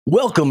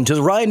Welcome to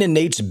the Ryan and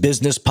Nate's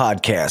Business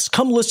Podcast.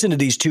 Come listen to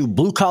these two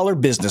blue-collar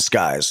business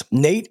guys.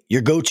 Nate,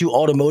 your go-to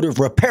automotive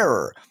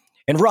repairer,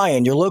 and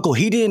Ryan, your local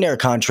heating and air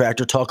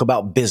contractor, talk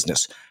about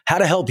business, how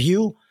to help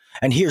you,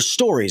 and hear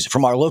stories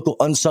from our local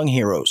unsung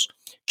heroes.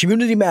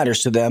 Community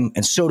matters to them,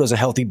 and so does a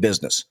healthy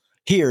business.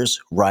 Here's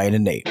Ryan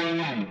and Nate.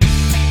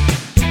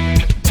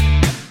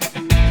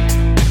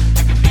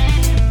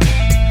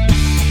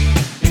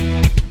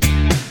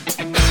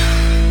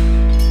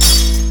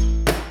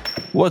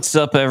 What's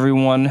up,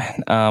 everyone?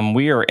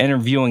 We are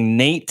interviewing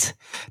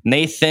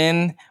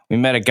Nathan. We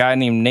met a guy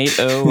named Nate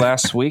O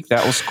last week.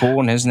 That was cool,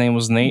 and his name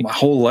was Nate. My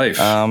whole life.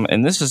 And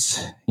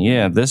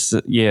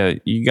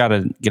you got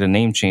to get a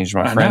name change,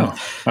 my friend. Know.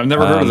 I've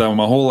never heard of that one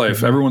my whole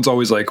life. Everyone's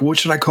always like, what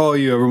should I call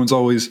you? Everyone's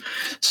always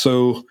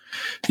so,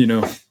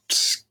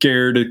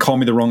 scared to call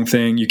me the wrong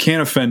thing. You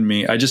can't offend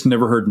me. I just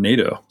never heard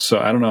NATO. So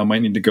I don't know. I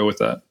might need to go with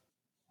that.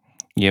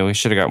 Yeah, we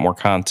should have got more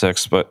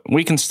context, but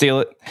we can steal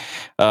it.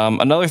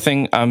 Another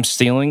thing I'm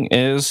stealing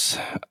is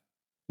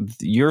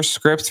your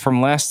script from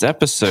last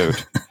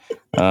episode.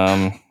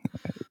 You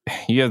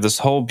have this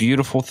whole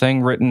beautiful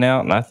thing written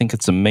out, and I think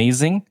it's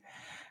amazing.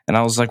 And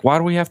I was like, why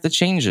do we have to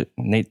change it?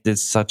 Nate did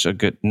such a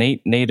good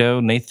Nate,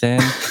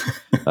 Nathan,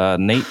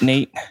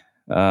 Nate.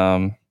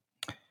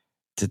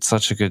 Did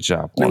such a good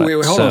job.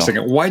 Wait, hold on a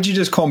second. Why'd you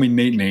just call me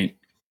Nate?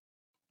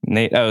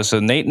 Nate. Oh,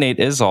 so Nate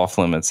is off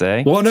limits,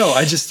 eh? Well, no,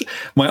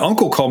 my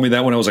uncle called me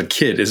that when I was a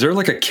kid. Is there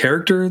like a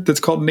character that's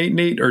called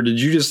Nate, or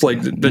did you just I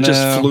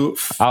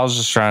was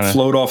just trying to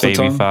float off the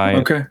tongue?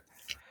 Okay.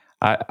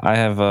 I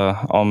have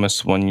a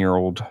almost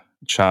 1-year-old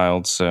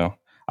child, so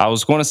I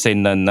was going to say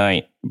Nun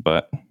Night,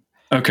 but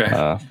okay,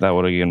 that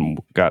would have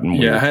gotten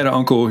weird. Yeah, I had an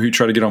uncle who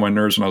tried to get on my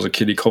nerves when I was a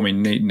kid. He called me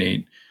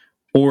Nate.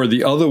 Or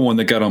the other one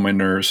that got on my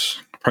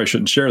nerves, probably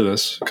shouldn't share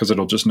this because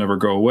it'll just never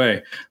go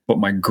away, but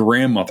my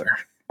grandmother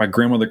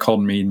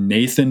called me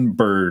Nathan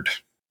Bird.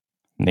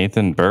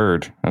 Nathan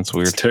Bird. That's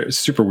weird. It's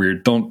super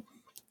weird.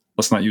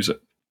 Let's not use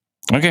it.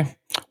 Okay.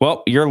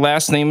 Well, your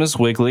last name is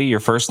Wiggly. Your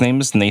first name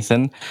is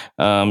Nathan.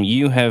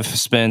 You have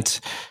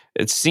spent,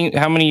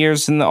 how many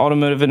years in the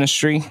automotive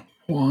industry?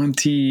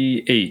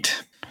 28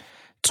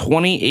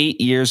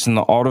 years in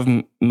the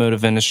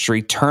automotive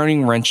industry,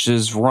 turning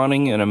wrenches,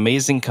 running an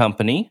amazing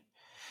company.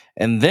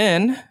 And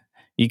then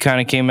you kind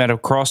of came at a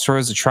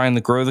crossroads of trying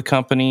to grow the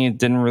company. It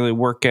didn't really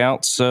work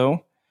out.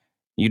 So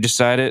you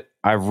decided,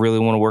 I really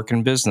want to work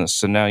in business.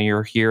 So now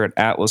you're here at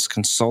Atlas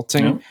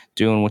Consulting,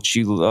 doing what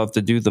you love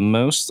to do the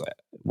most,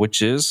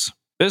 which is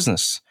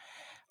business.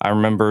 I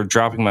remember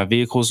dropping my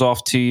vehicles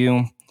off to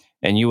you,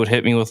 and you would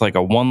hit me with like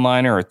a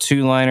one-liner or a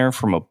two-liner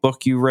from a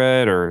book you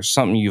read or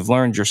something you've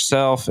learned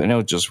yourself, and it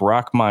would just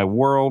rock my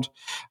world.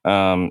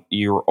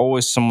 You were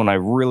always someone I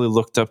really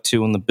looked up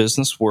to in the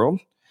business world.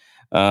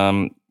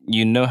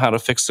 You know how to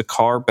fix a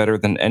car better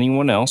than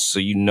anyone else. So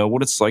you know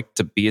what it's like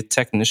to be a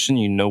technician.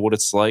 You know what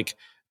it's like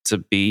to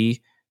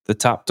be the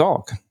top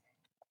dog.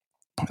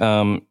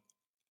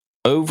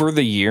 Over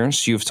the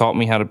years, you've taught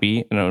me how to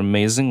be an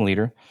amazing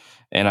leader.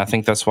 And I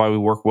think that's why we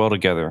work well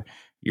together.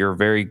 You're a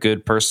very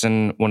good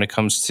person when it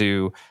comes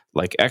to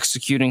like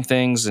executing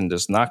things and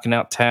just knocking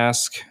out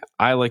tasks.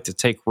 I like to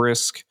take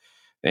risk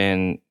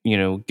and,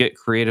 get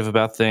creative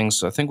about things.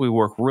 So I think we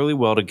work really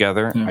well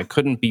together. I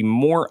couldn't be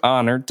more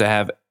honored to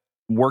have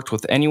worked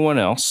with anyone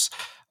else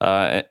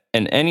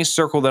in any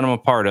circle that I'm a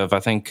part of. I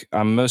think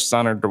I'm most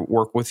honored to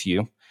work with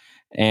you.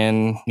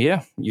 And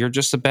yeah, you're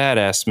just a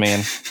badass,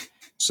 man.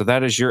 So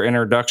that is your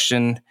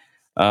introduction.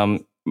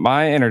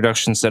 My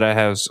introduction said I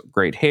have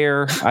great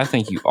hair. I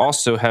think you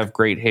also have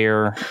great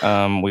hair.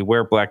 We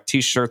wear black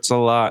t-shirts a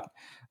lot.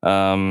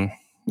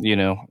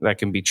 That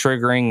can be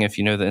triggering if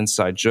you know the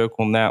inside joke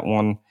on that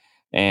one.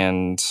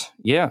 And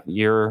yeah,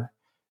 you're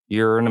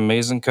an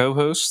amazing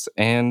co-host,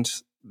 and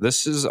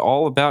this is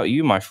all about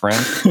you, my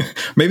friend.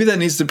 Maybe that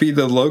needs to be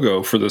the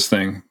logo for this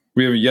thing.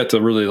 We haven't yet to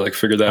really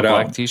figure that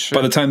out. Black t-shirt?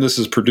 By the time this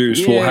is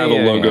produced, we'll have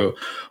a logo. Yeah.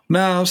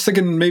 No, I was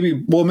thinking maybe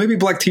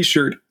black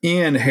t-shirt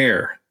and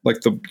hair, like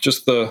the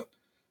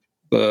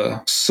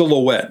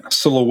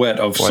silhouette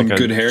of like some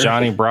good hair.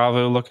 Johnny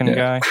Bravo looking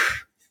guy.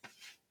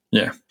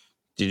 Yeah.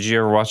 Did you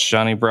ever watch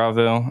Johnny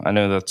Bravo? I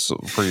know that's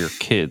for your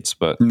kids,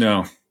 but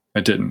no, I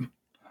didn't.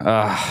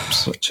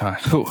 Yes,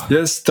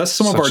 that's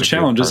some of our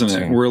challenge, isn't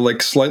it? We're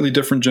like slightly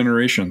different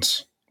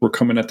generations. We're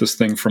coming at this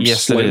thing from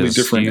slightly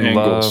different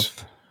angles.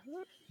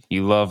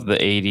 You love the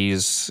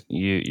 80s.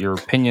 Your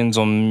opinions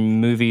on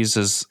movies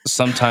is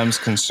sometimes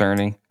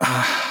concerning.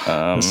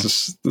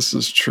 This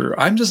is true.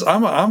 I'm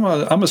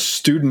a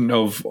student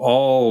of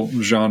all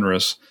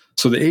genres.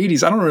 So the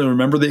 80s, I don't really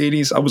remember the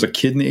 80s. I was a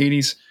kid in the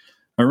 80s.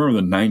 I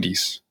remember the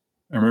 90s.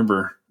 I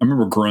remember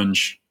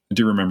grunge. I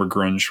do remember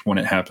grunge when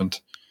it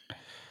happened.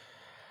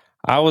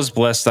 I was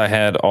blessed I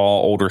had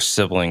all older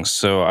siblings,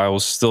 so I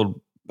was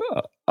still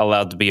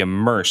allowed to be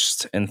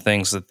immersed in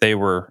things that they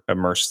were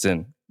immersed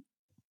in.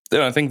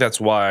 And I think that's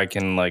why I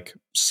can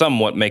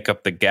somewhat make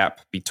up the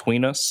gap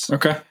between us.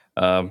 Okay.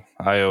 I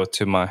owe it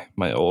to my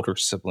older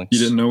siblings. You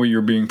didn't know you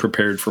were being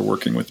prepared for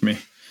working with me.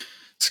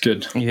 It's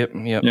good. Yep.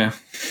 Yeah.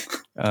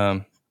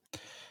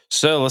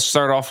 So let's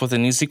start off with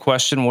an easy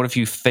question. What have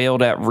you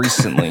failed at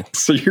recently?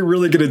 So you're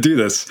really going to do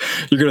this?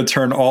 You're going to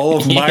turn all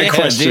of my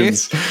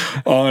questions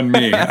on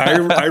me.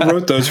 I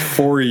wrote those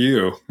for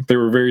you. They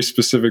were very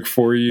specific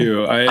for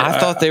you. I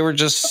thought they were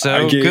just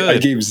so good. I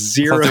gave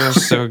zero. They were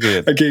so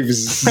good. I gave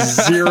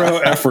zero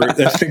effort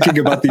at thinking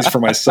about these for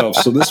myself.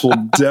 So this will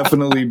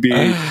definitely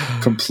be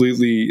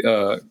completely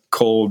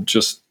cold.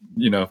 Just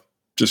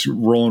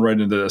rolling right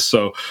into this.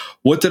 So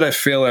what did I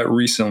fail at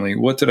recently?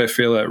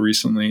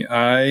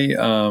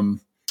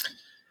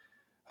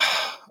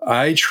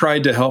 I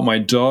tried to help my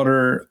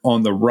daughter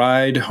on the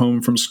ride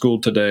home from school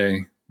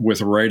today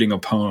with writing a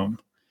poem.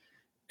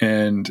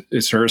 And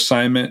it's her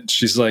assignment.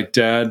 She's like,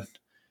 Dad,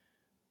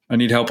 I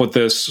need help with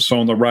this. So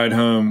on the ride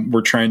home,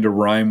 we're trying to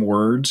rhyme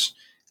words,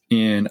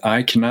 and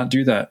I cannot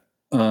do that.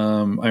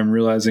 I'm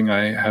realizing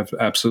I have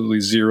absolutely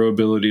zero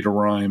ability to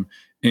rhyme.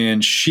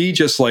 And she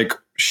just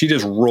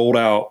rolled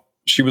out.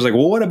 She was like,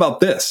 well, what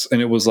about this?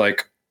 And it was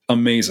like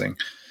amazing.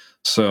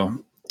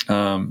 So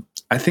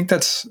I think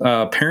that's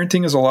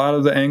parenting is a lot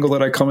of the angle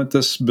that I come at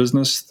this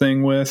business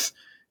thing with.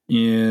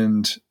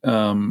 And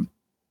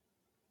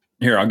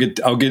here, I'll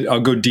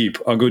go deep.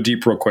 I'll go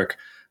deep real quick.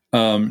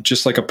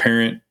 Just like a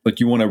parent, like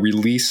you want to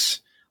release.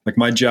 Like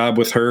my job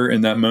with her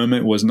in that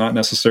moment was not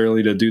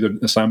necessarily to do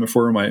the assignment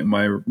for her.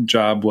 My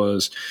job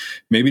was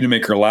maybe to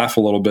make her laugh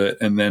a little bit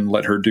and then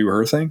let her do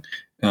her thing.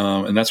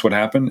 And that's what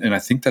happened. And I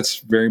think that's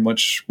very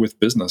much with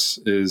business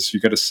is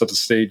you got to set the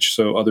stage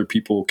so other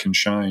people can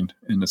shine.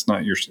 And it's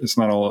not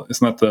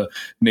the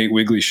Nate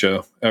Wigley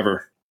show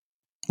ever.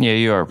 Yeah,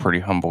 you are a pretty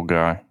humble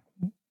guy.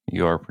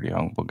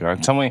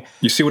 Tell me.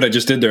 You see what I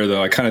just did there,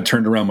 though? I kind of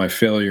turned around my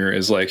failure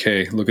as like,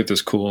 hey, look at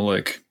this cool,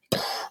 like.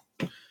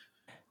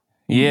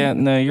 Yeah,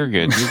 no, you're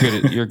good.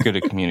 You're good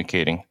at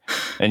communicating,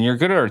 and you're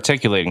good at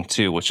articulating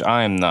too, which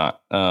I am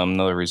not.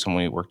 Another reason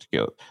we work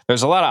together.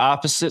 There's a lot of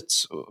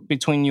opposites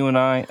between you and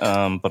I,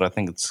 but I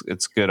think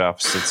it's good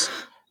opposites,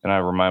 and I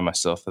remind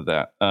myself of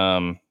that.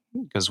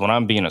 Because when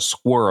I'm being a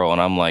squirrel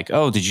and I'm like,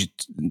 oh, did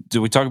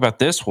we talk about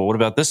this? Well, what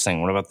about this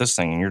thing? What about this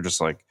thing? And you're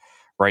just like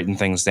writing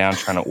things down,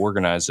 trying to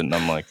organize it, and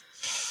I'm like,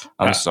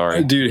 I'm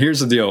sorry. Dude,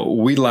 here's the deal.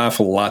 We laugh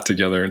a lot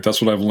together.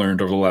 That's what I've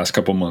learned over the last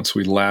couple of months.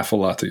 We laugh a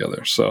lot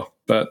together. So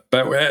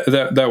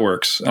that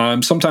works.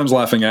 I'm sometimes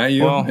laughing at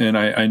you, and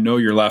I know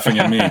you're laughing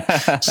at me.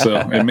 So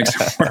it makes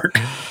it work.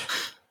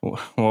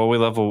 Well, we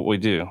love what we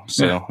do.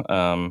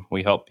 So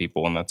we help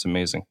people, and that's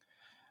amazing.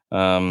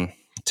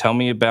 Tell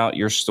me about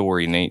your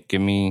story, Nate. Give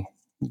me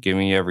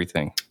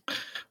everything.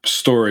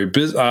 Story.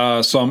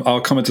 So I'll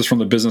come at this from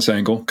the business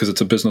angle because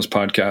it's a business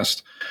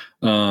podcast.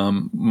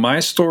 My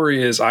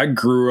story is I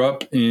grew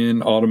up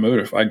in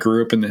automotive. I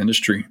grew up in the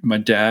industry. My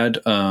dad,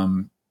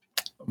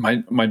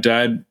 my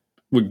dad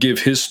would give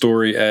his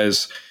story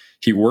as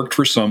he worked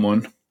for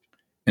someone,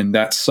 and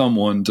that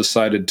someone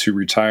decided to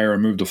retire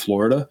and move to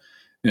Florida.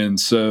 And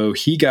so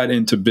he got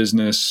into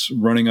business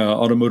running an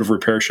automotive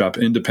repair shop,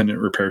 independent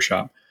repair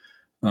shop.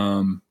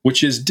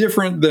 Which is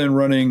different than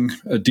running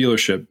a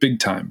dealership big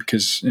time,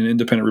 because in an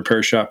independent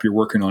repair shop, you're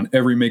working on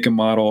every make and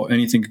model,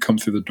 anything could come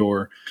through the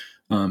door.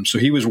 So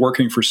he was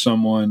working for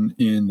someone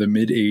in the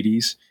mid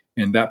 80s,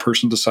 and that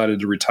person decided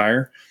to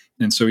retire.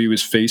 And so he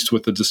was faced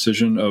with the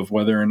decision of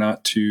whether or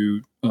not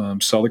to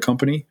sell the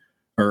company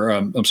or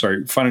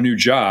find a new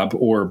job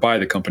or buy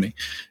the company.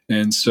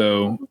 And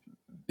so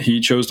he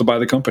chose to buy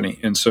the company.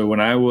 And so when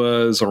I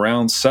was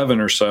around 7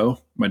 or so,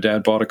 my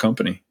dad bought a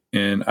company.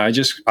 And I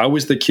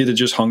was the kid that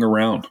just hung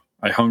around.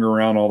 I hung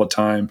around all the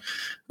time.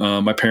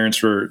 My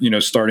parents were,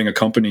 starting a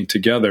company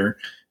together,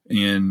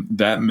 and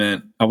that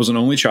meant I was an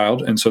only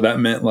child. And so that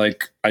meant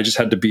like I just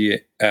had to be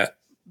at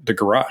the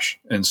garage.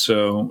 And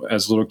so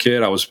as a little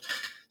kid, I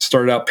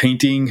started out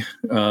painting,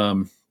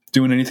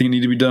 doing anything that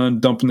needed to be done,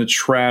 dumping the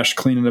trash,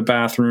 cleaning the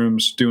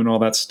bathrooms, doing all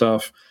that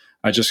stuff.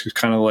 I just was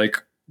kind of like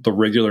the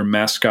regular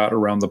mascot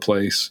around the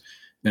place.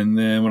 And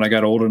then when I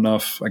got old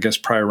enough, I guess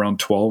probably around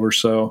 12 or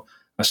so,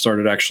 I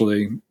started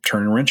actually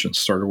turning wrenches,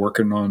 started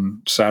working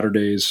on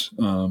Saturdays,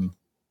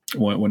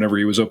 whenever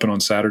he was open on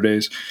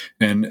Saturdays.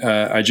 And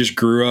I just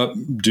grew up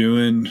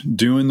doing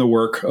the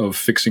work of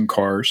fixing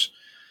cars.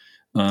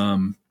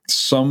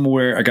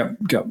 Somewhere I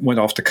went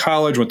off to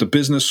college, went to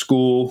business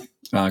school,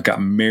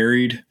 got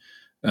married.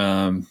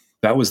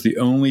 That was the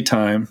only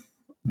time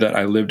that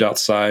I lived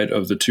outside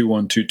of the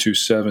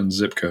 21227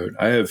 zip code.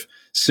 I have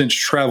since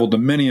traveled to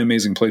many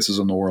amazing places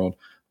in the world,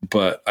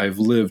 but I've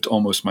lived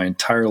almost my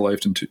entire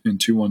life in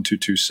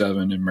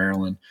 21227 in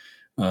Maryland,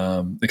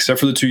 except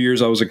for the 2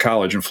 years I was at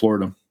college in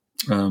Florida,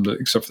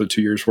 except for the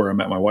 2 years where I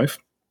met my wife.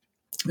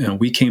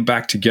 And we came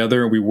back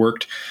together. We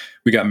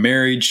got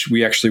married.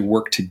 We actually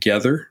worked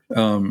together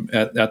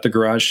at the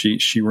garage.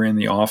 She ran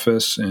the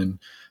office, and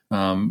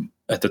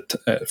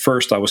at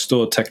first I was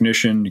still a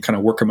technician, kind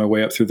of working my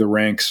way up through the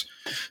ranks,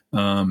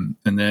 and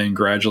then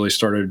gradually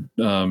started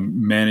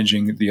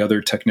managing the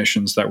other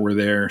technicians that were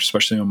there,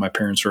 especially when my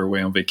parents were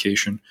away on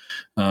vacation.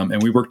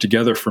 And we worked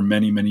together for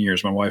many, many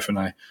years, my wife and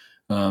I.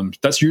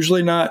 That's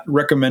usually not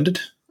recommended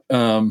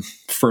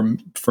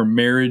for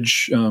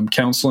marriage.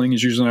 Counseling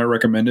is usually not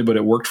recommended, but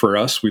it worked for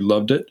us. We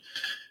loved it.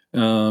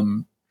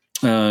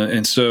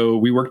 And so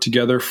we worked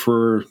together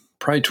for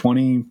probably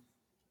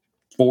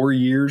 24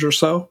 years or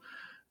so,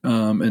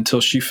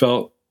 until she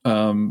felt,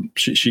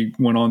 she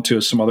went on to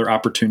some other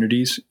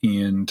opportunities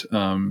and,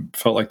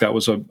 felt like that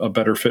was a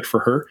better fit for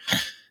her.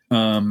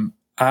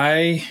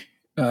 At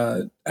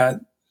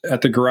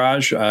the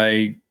garage,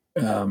 I,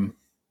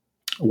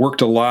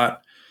 worked a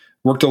lot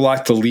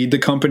to lead the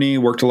company,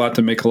 worked a lot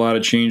to make a lot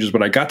of changes,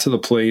 but I got to the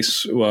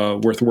place,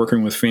 with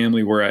working with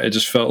family where I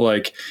just felt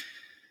like,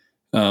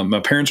 my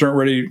parents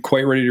aren't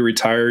quite ready to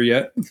retire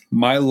yet.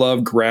 My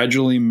love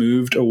gradually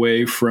moved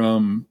away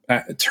from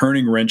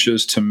turning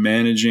wrenches to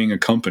managing a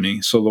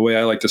company. So the way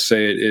I like to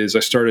say it is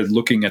I started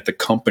looking at the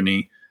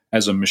company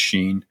as a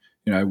machine.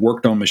 I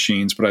worked on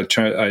machines, but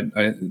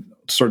I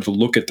started to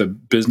look at the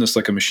business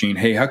like a machine.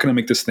 Hey, how can I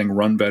make this thing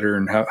run better?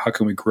 And how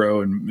can we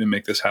grow and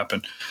make this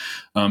happen?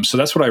 So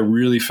that's what I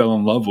really fell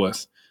in love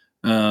with.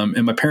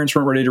 And my parents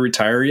weren't ready to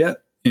retire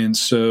yet. And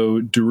so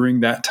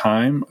during that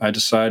time, I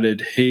decided,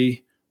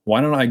 hey, why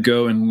don't I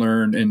go and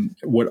learn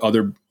what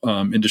other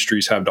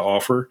industries have to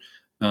offer,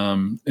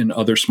 in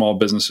other small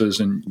businesses?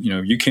 And,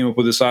 you came up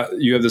with this,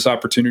 you have this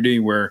opportunity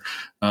where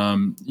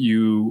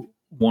you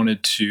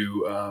wanted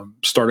to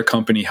start a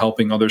company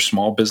helping other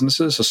small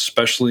businesses,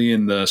 especially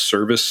in the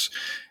service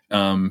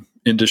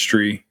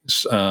industry,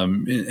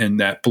 in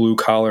that blue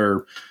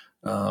collar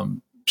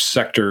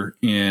sector.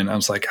 And I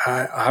was like,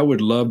 I would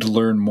love to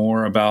learn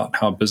more about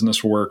how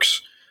business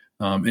works.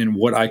 And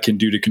what I can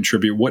do to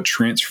contribute, what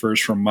transfers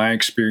from my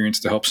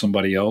experience to help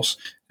somebody else.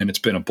 And it's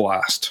been a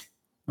blast.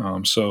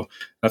 So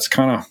that's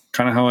kind of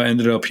how I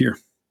ended up here.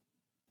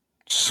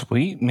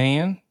 Sweet,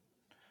 man.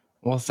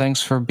 Well,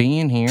 thanks for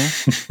being here.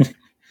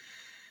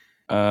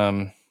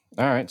 All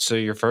right. So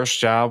your first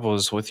job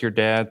was with your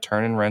dad,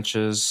 turning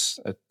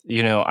wrenches.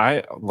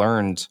 I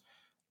learned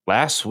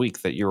last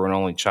week that you were an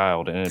only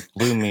child, and it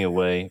blew me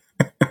away.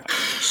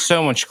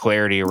 So much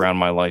clarity around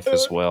my life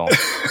as well.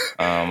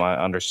 I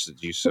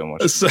understood you so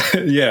much. So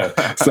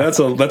that's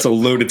a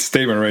loaded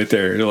statement right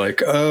there. You're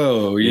like,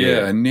 oh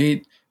yeah.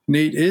 Nate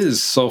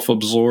is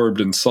self-absorbed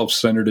and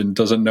self-centered and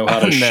doesn't know how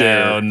to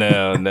share.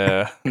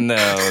 No.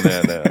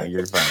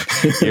 You're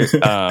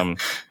fine.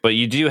 But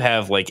you do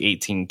have like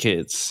 18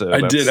 kids. So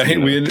I did.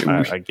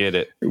 I get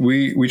it.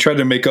 We tried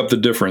to make up the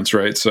difference,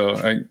 right?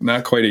 So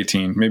not quite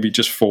 18, maybe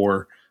just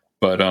 4,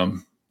 but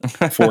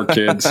 4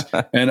 kids.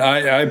 And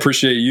I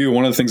appreciate you.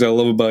 One of the things I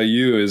love about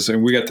you is,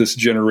 and we got this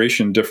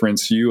generation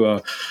difference,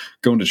 you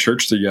going to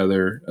church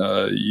together,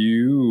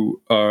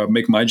 you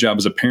make my job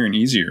as a parent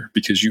easier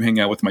because you hang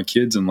out with my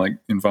kids and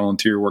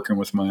volunteer working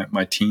with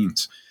my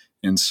teens.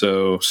 And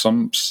so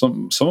some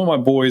of my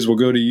boys will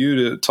go to you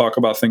to talk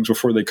about things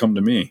before they come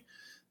to me.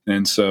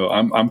 And so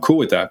I'm cool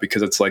with that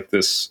because it's like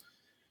this,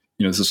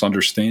 this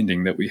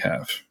understanding that we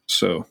have.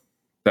 So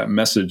that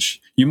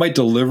message, you might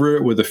deliver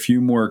it with a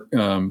few more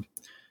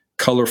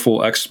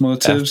colorful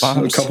expletives,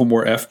 F-bombs. A couple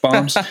more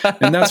F-bombs,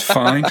 and that's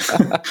fine.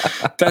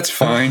 That's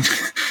fine.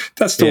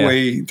 That's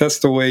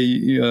the way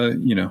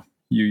you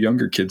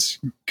younger kids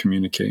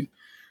communicate.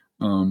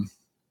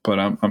 But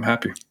I'm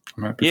happy.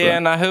 I'm happy. Yeah,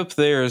 and I hope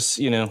there's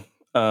and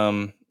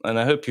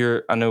I hope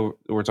I know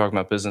we're talking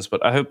about business,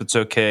 but I hope it's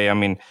okay. I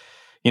mean,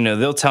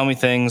 they'll tell me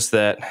things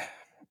that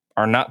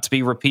are not to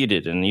be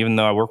repeated, and even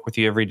though I work with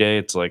you every day,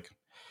 it's like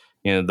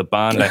the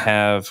bond I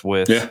have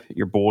with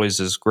your boys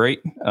is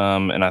great,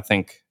 and I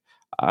think.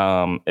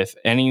 If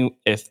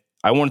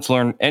I wanted to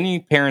learn any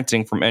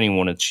parenting from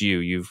anyone, it's you.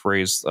 You've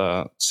raised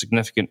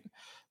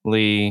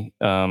significantly.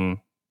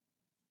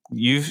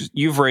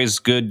 You've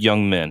raised good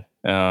young men,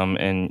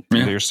 and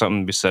there's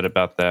something to be said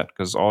about that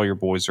because all your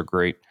boys are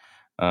great.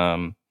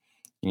 I've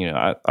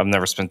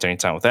never spent any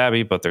time with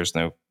Abby, but there's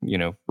no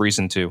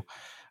reason to.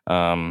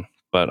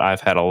 But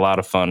I've had a lot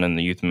of fun in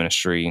the youth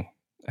ministry,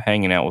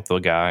 hanging out with the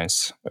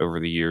guys over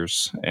the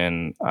years,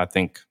 and I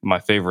think my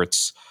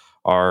favorites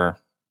are.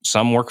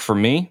 Some work for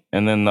me,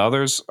 and then the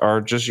others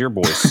are just your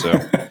boys. So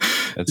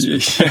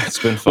it's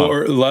been fun.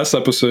 Well, last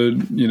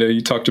episode,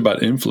 you talked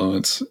about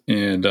influence,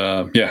 and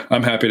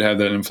I'm happy to have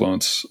that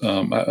influence.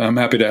 I'm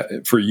happy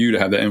for you to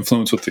have that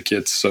influence with the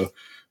kids. So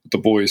with the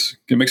boys,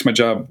 it makes my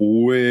job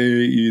way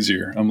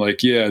easier. I'm like,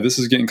 this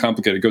is getting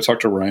complicated. Go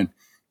talk to Ryan.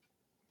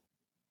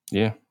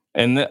 Yeah,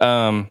 and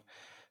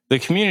the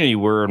community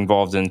we're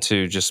involved in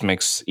too just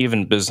makes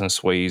even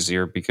business way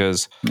easier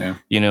because,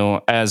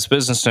 as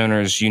business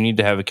owners, you need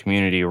to have a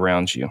community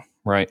around you,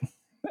 right?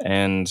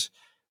 And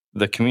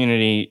the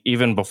community,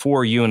 even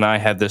before you and I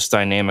had this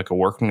dynamic of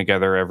working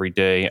together every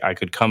day, I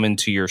could come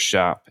into your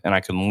shop and I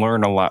could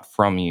learn a lot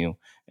from you.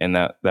 And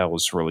that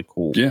was really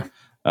cool. Yeah.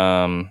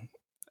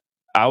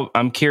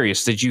 I'm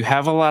curious, did you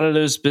have a lot of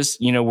those,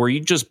 were you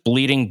just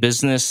bleeding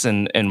business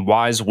and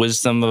wise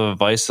wisdom of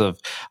advice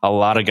of a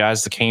lot of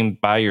guys that came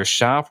by your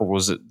shop, or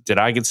did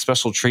I get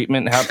special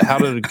treatment? How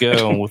did it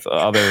go with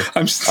other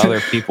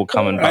people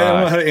coming by? I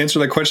don't know how to answer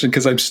that question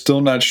because I'm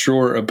still not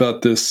sure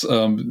about this,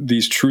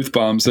 these truth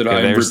bombs that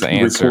I'm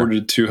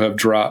reported to have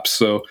dropped.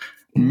 So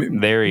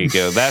There you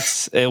go.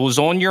 It was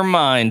on your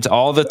mind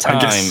all the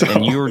time, so.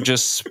 And you were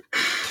just,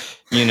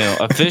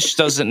 a fish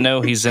doesn't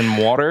know he's in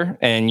water,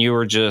 and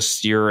you're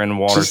in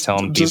water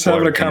telling people. Just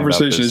having a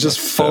conversation. It's just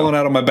falling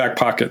out of my back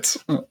pockets.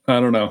 I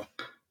don't know.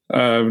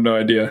 I have no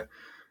idea.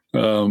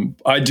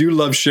 I do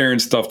love sharing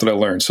stuff that I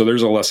learned. So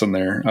there's a lesson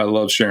there. I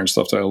love sharing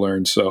stuff that I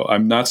learned. So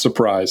I'm not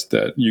surprised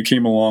that you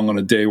came along on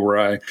a day where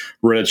I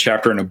read a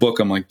chapter in a book.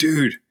 I'm like,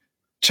 dude,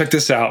 check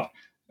this out.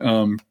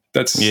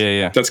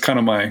 That's kind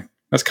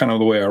of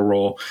the way I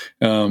roll.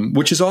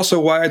 Which is also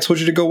why I told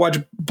you to go watch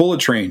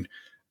Bullet Train.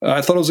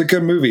 I thought it was a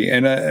good movie,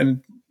 and I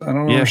don't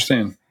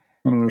understand.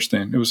 I don't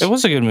understand. It was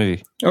a good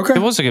movie. Okay,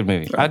 it was a good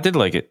movie. I did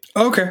like it.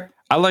 Okay,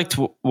 I liked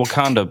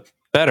Wakanda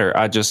better.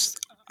 I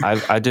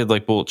did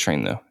like Bullet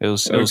Train though. It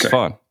was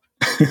fun.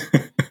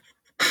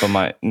 But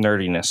my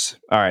nerdiness.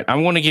 All right,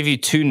 I'm going to give you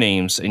 2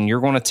 names, and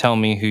you're going to tell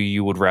me who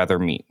you would rather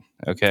meet.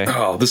 Okay.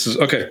 Oh, this is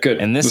okay. Good.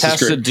 And this has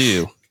to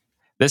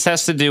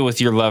do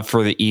with your love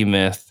for the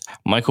E-Myth.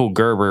 Michael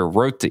Gerber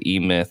wrote the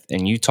E-Myth,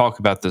 and you talk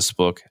about this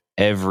book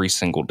every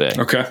single day.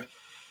 Okay.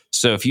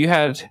 So if you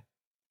had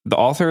the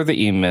author of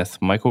the E-Myth,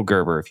 Michael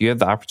Gerber, if you had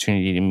the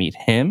opportunity to meet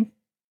him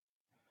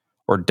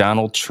or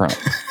Donald Trump,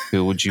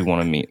 who would you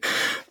want to meet?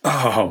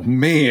 Oh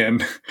man.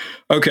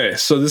 Okay,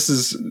 so this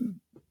is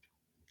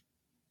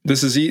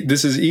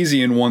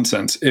easy in one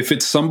sense. If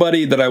it's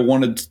somebody that I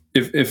wanted,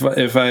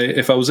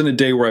 if I was in a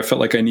day where I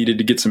felt like I needed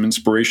to get some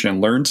inspiration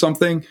and learn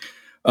something,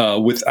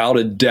 without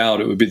a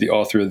doubt, it would be the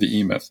author of the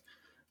E-Myth.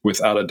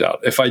 Without a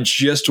doubt. If I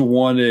just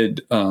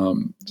wanted,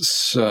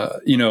 if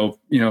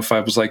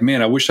I was like,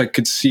 man, I wish I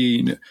could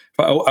see,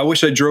 I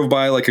wish I drove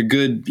by like a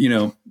good,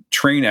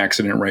 train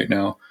accident right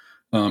now.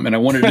 And I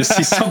wanted to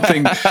see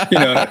something,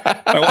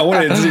 I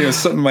wanted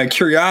something, my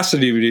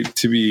curiosity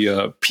to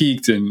be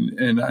piqued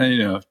and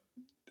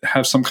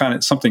have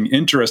something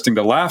interesting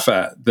to laugh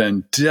at,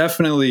 then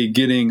definitely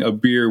getting a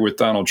beer with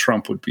Donald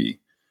Trump would be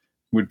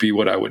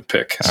what I would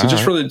pick. So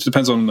just really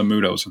depends on the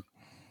mood I was in.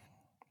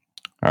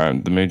 All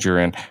right, the mood you're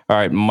in. All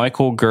right,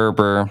 Michael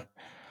Gerber,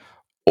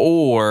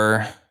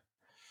 or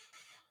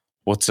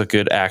what's a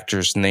good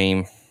actor's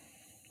name?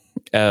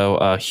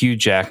 Hugh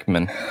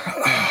Jackman.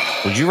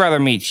 Would you rather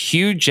meet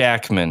Hugh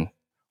Jackman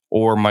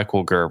or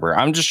Michael Gerber?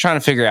 I'm just trying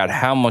to figure out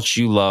how much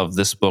you love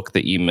this book,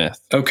 The E-Myth.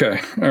 Okay,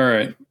 all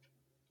right.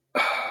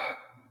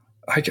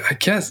 I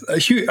guess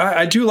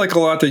I do like a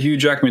lot that Hugh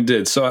Jackman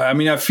did. So I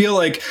mean, I feel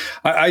like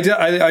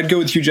I'd go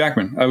with Hugh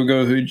Jackman. I would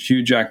go with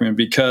Hugh Jackman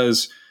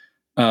because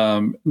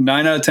 9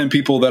 out of 10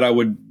 people that I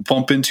would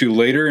bump into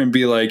later and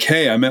be like,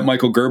 "Hey, I met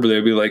Michael Gerber."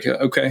 They'd be like,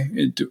 "Okay,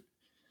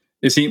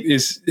 is he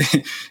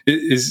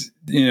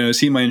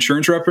my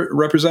insurance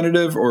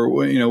representative,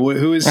 or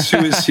who is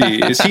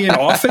he? Is he in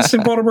office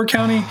in Baltimore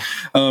County?"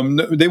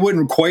 They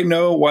wouldn't quite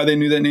know why they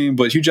knew that name,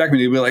 but Hugh Jackman,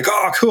 they'd be like,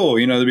 "Oh, cool,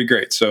 that'd be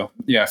great." So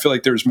yeah, I feel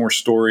like there's more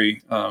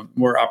story,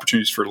 more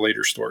opportunities for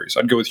later stories.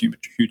 I'd go with Hugh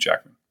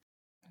Jackman.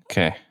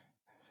 Okay,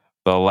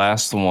 the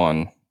last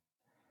one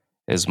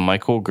is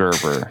Michael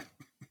Gerber.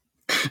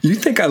 You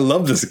think I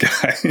love this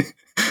guy?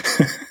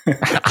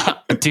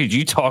 Dude,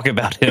 you talk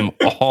about him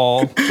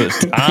all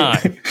the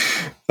time.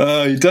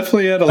 He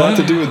definitely had a lot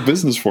to do with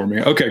business for me.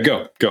 Okay,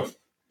 go.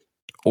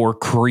 Or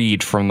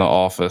Creed from The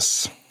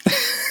Office.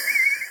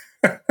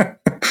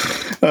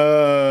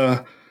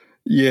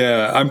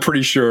 Yeah, I'm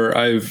pretty sure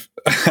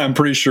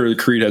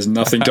Creed has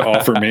nothing to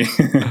offer me.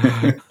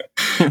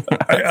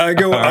 I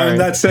go in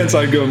that sense.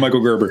 I'd go with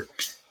Michael Gerber.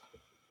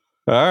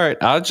 All right,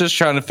 I was just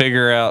trying to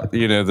figure out,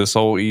 this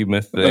whole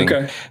E-Myth thing.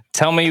 Okay,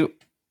 tell me.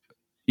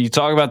 You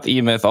talk about the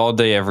E-Myth all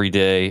day, every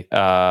day.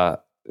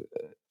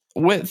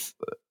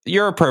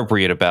 You're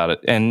appropriate about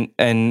it,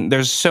 and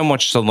there's so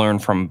much to learn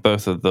from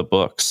both of the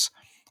books.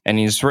 And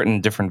he's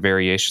written different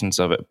variations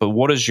of it. But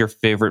what is your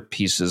favorite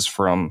pieces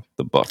from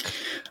the book?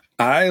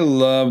 I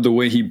love the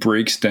way he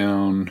breaks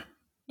down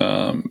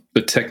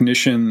the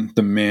technician,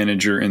 the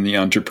manager, and the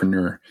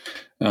entrepreneur.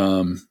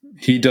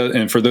 He does,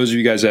 and for those of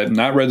you guys that have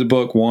not read the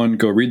book,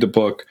 go read the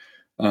book.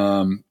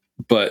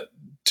 But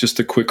just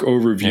a quick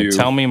overview. And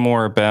tell me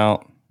more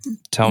about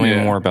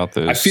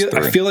those. I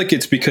feel like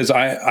it's because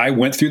I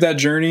went through that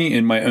journey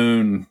in my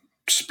own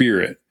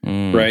spirit,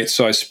 right?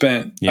 So I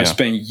spent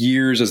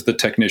years as the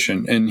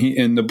technician, and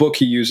in the book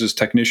he uses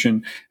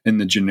technician in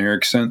the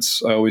generic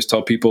sense. I always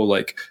tell people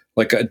like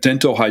a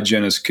dental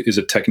hygienist is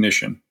a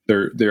technician.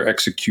 They're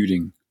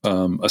executing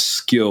a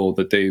skill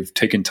that they've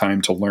taken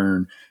time to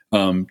learn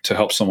to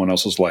help someone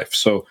else's life.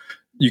 So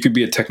you could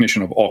be a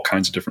technician of all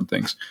kinds of different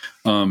things.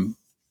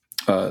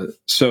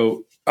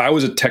 So I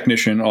was a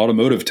technician,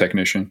 automotive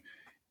technician,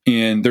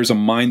 and there's a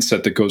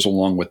mindset that goes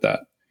along with that.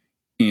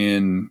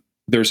 And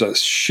there's a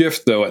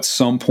shift, though, at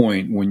some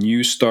point when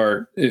you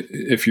start,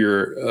 if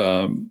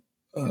you're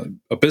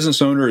a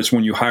business owner is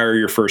when you hire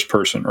your first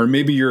person, or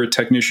maybe you're a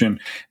technician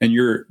and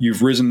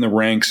you've risen the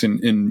ranks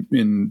in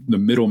the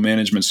middle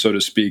management, so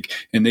to speak,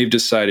 and they've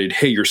decided,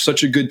 hey, you're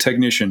such a good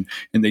technician,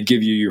 and they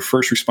give you your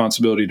first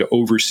responsibility to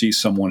oversee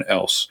someone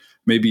else.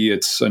 Maybe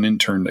it's an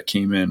intern that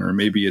came in, or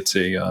maybe it's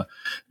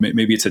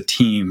a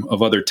team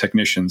of other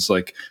technicians.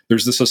 Like,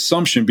 there's this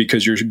assumption,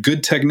 because you're a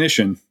good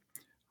technician,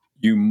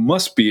 you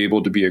must be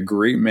able to be a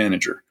great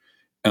manager.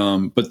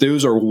 But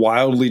those are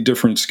wildly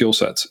different skill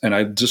sets. And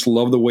I just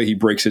love the way he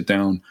breaks it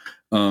down.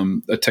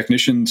 A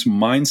technician's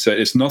mindset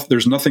is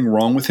there's nothing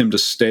wrong with him to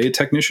stay a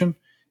technician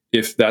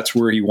if that's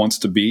where he wants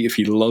to be. If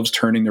he loves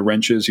turning the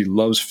wrenches, he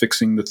loves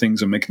fixing the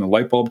things and making the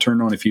light bulb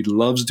turn on. If he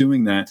loves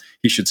doing that,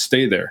 he should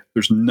stay there.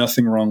 There's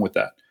nothing wrong with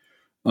that.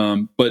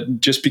 But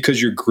just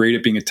because you're great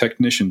at being a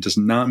technician does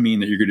not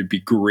mean that you're going to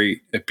be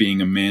great at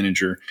being a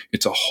manager.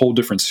 It's a whole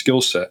different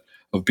skill set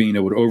of being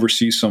able to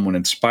oversee someone,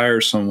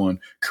 inspire someone,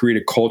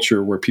 create a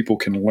culture where people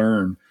can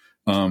learn.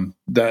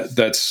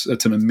 That's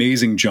an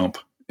amazing jump,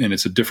 and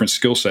it's a different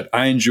skill set.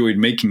 I enjoyed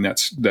making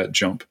that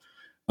jump.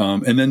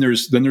 And then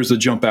there's the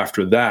jump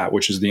after that,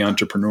 which is the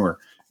entrepreneur.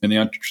 And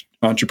the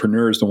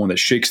entrepreneur is the one that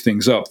shakes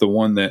things up, the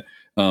one that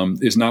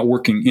is not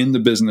working in the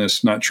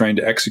business, not trying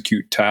to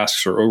execute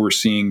tasks or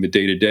overseeing the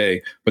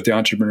day-to-day, but the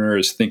entrepreneur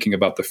is thinking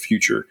about the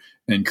future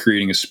and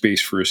creating a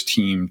space for his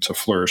team to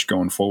flourish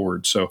going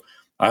forward. So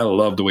I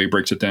love the way he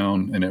breaks it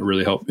down, and it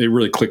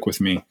really clicked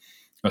with me,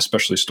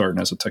 especially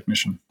starting as a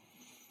technician.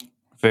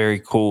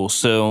 Very cool.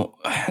 So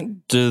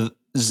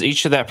does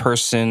each of that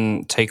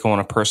person take on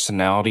a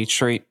personality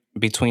trait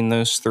between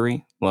those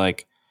three?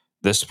 Like,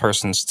 this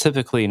person's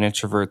typically an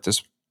introvert,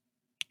 this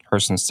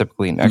person's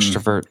typically an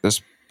extrovert,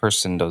 this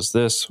person does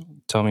this.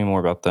 Tell me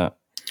more about that.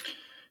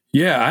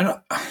 Yeah,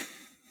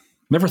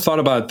 never thought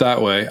about it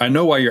that way. I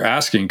know why you're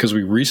asking, because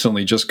we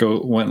recently just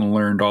went and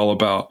learned all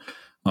about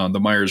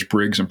the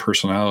Myers-Briggs and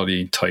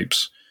personality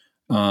types.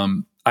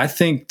 I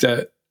think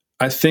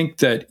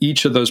that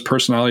each of those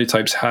personality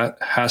types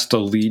has to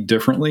lead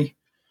differently.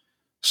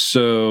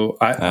 So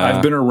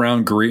I've been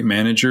around great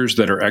managers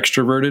that are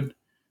extroverted,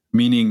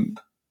 meaning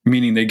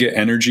they get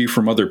energy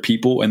from other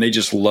people and they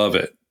just love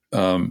it.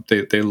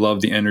 They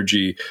love the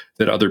energy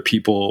that other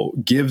people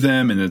give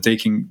them, and that they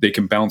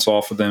can bounce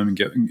off of them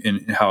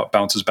and how it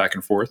bounces back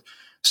and forth.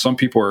 Some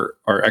people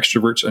are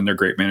extroverts and they're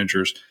great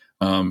managers.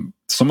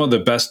 Some of the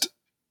best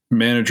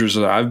managers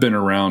that I've been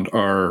around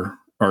are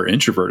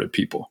introverted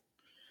people.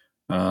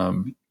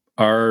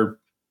 Our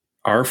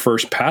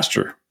first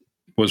pastor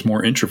was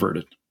more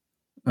introverted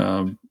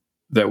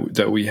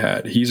that we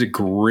had. He's a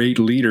great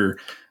leader,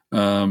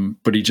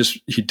 but he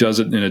does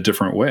it in a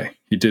different way.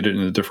 He did it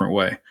in a different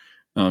way.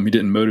 He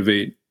didn't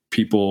motivate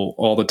people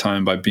all the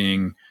time by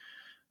being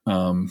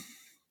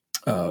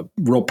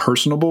real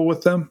personable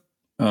with them.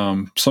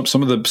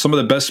 Some of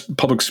the best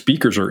public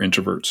speakers are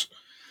introverts.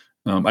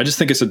 I just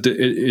think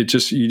you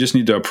just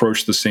need to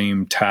approach the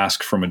same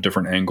task from a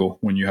different angle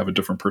when you have a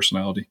different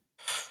personality.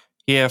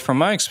 Yeah, from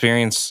my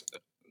experience,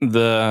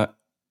 the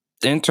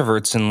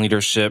introverts in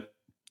leadership,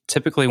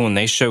 typically when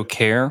they show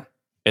care,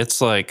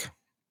 it's like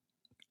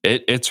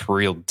it's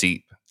real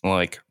deep.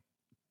 Like,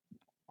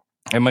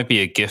 it might be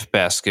a gift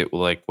basket,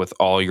 like with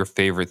all your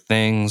favorite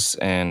things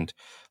and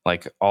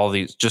like all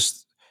these,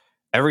 just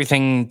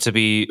everything to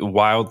be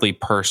wildly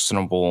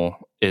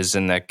personable is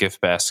in that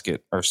gift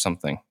basket or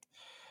something.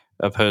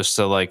 Opposed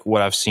to like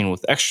what I've seen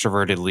with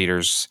extroverted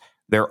leaders,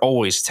 they're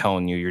always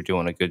telling you you're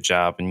doing a good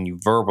job and you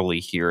verbally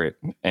hear it.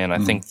 And I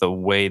think the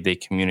way they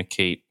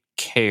communicate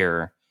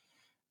care,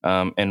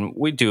 and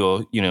we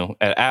do,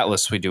 at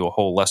Atlas, we do a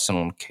whole lesson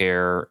on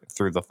care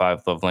through the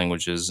 5 love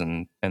languages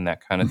and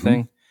that kind of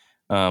thing.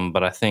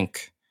 But I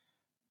think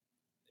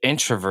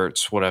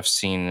introverts, what I've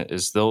seen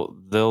is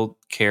they'll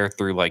care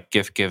through like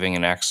gift giving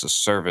and acts of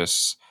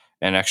service,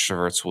 and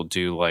extroverts will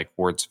do like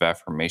words of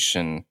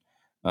affirmation,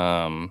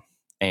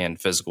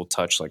 and physical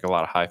touch, like a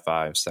lot of high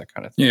fives, that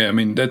kind of thing. Yeah, I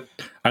mean, that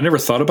I never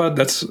thought about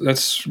it.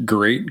 That's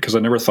great, because I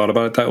never thought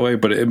about it that way.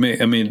 But it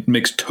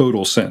makes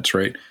total sense,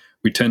 right?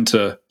 We tend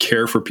to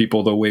care for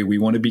people the way we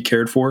want to be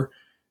cared for.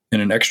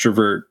 And an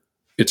extrovert,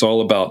 it's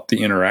all about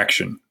the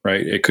interaction,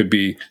 right? It could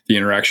be the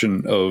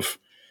interaction of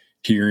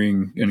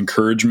hearing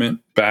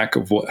encouragement back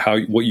of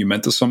what you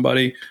meant to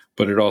somebody,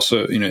 but it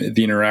also,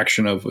 the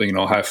interaction of,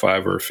 high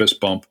five or a fist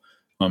bump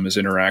is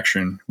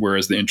interaction,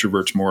 whereas the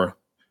introvert's more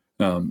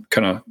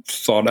kind of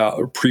thought out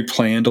or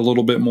pre-planned a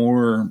little bit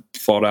more,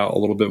 thought out a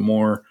little bit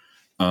more.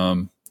 A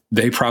lot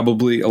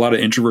of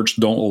introverts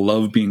don't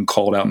love being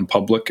called out in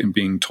public and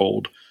being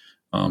told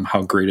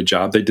how great a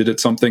job they did at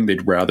something.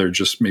 They'd rather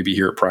just maybe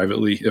hear it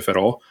privately, if at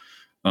all.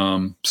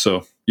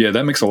 So yeah,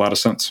 that makes a lot of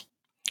sense.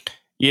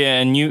 Yeah,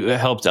 and you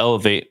helped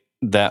elevate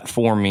that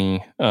for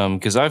me,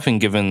 because I've been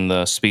given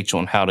the speech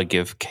on how to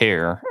give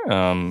care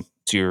to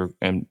your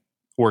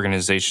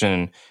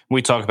organization.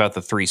 We talk about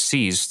the 3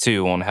 C's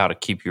too, on how to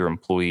keep your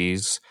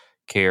employees: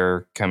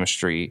 care,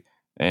 chemistry,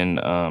 and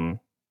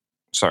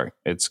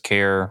it's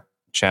care,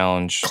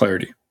 challenge,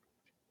 clarity,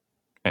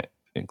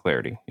 and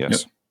clarity.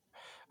 Yes.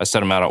 I set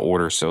them out of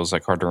order, so it was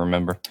like hard to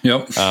remember.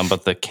 Yep.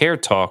 But the care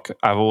talk,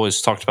 I've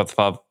always talked about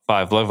the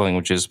five love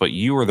languages, but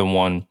you were the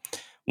one,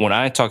 when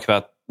I talk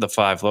about the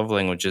 5 love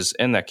languages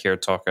in that care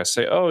talk, I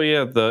say, oh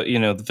yeah,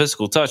 the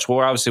physical touch. Well,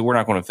 obviously we're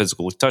not going to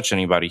physically touch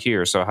anybody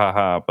here. So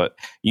but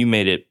you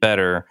made it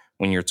better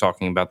when you're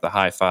talking about the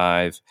high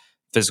five,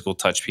 physical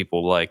touch.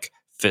 People like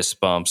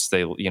fist bumps.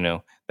 They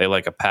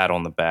like a pat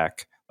on the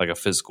back, like a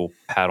physical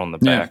pat on the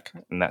back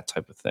and that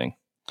type of thing.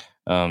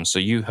 So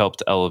you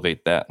helped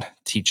elevate that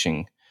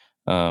teaching,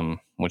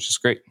 which is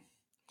great.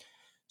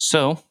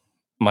 So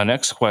my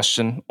next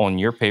question on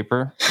your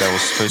paper, that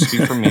was supposed to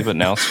be for me, but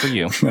now it's for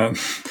you.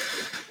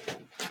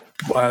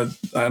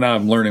 And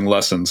I'm learning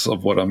lessons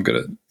of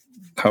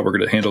how we're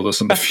gonna handle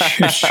this in the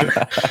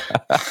future.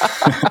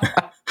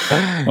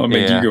 I'll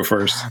make you go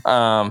first.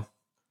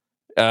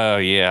 Oh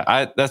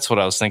yeah, that's what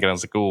I was thinking. I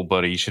was like, "Oh,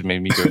 buddy, you should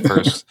make me go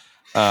first."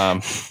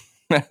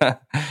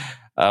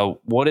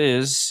 What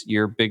is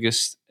your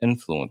biggest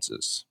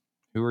influences?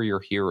 Who are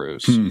your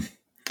heroes?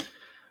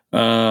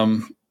 My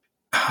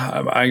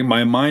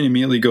mind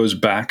immediately goes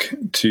back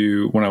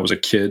to when I was a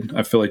kid.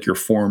 I feel like you're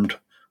formed.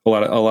 A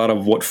lot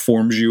of what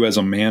forms you as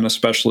a man,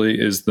 especially,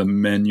 is the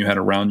men you had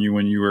around you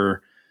when you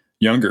were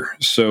younger.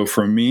 So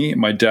for me,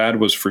 my dad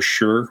was for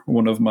sure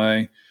one of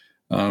my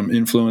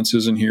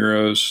influences and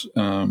heroes.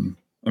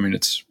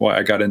 It's why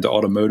I got into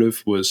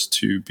automotive, was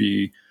to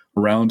be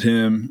around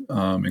him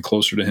and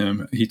closer to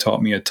him. He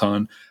taught me a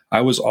ton.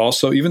 I was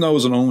also, even though I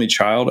was an only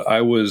child,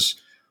 I was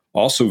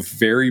also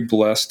very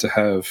blessed to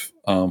have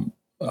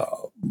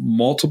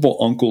multiple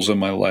uncles in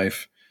my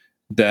life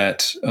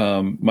that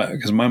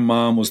because my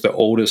mom was the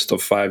oldest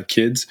of 5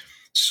 kids.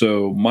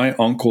 So my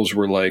uncles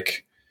were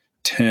like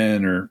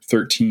 10 or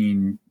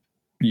 13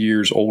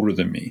 years older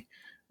than me.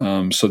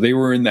 So they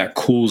were in that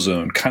cool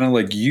zone, kind of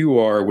like you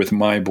are with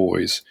my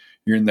boys.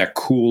 You're in that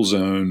cool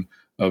zone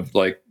of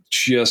like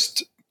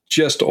just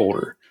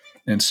older.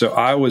 And so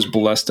I was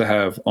blessed to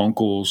have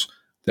uncles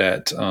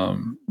that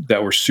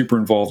were super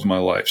involved in my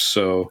life.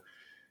 So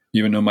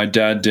even though my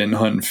dad didn't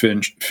hunt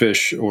and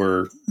fish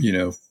or,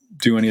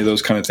 do any of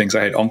those kind of things,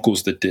 I had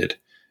uncles that did,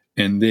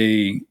 and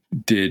they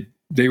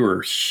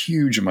were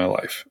huge in my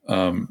life.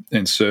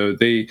 And so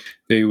they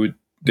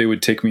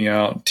would take me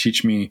out and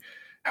teach me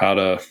how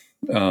to,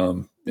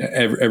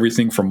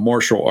 everything from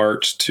martial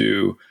arts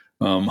to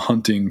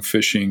hunting,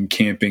 fishing,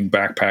 camping,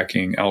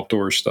 backpacking,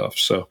 outdoor stuff.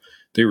 So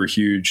they were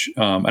huge.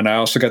 And I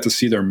also got to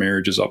see their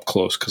marriages up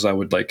close, because I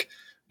would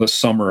this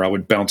summer I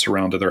would bounce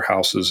around to their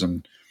houses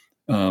and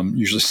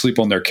usually sleep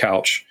on their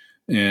couch.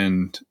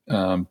 And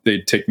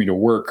they'd take me to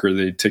work or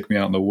they'd take me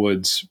out in the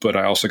woods, but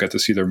I also got to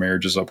see their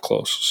marriages up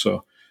close.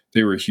 So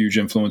they were huge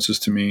influences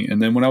to me.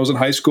 And then when I was in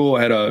high school,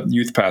 I had a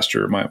youth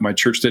pastor. My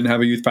church didn't have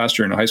a youth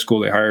pastor. In high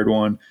school, they hired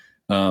one,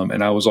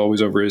 and I was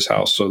always over his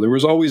house. So there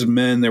was always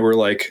men that were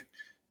like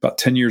about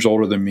 10 years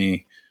older than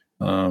me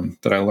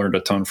that I learned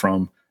a ton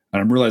from.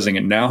 And I'm realizing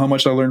it now how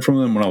much I learned from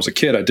them. When I was a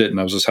kid, I didn't.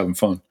 I was just having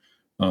fun.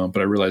 But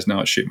I realize now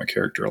it shaped my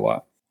character a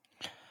lot.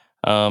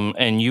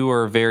 And you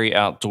are very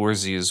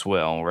outdoorsy as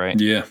well, right?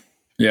 Yeah,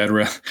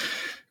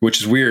 which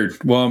is weird.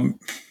 Well,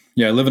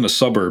 I live in the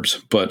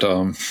suburbs, but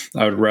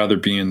I would rather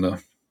be in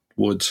the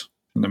woods,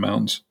 in the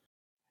mountains.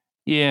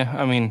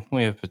 Yeah,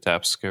 we have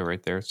Patapsco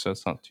right there, so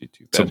it's not too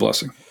bad. It's a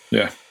blessing.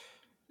 Yeah.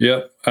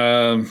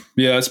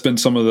 It's been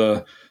some of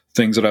the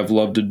things that I've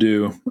loved to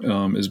do,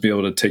 is be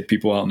able to take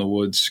people out in the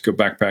woods, go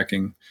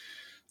backpacking,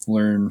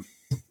 learn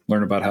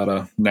about how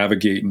to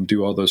navigate and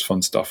do all those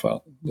fun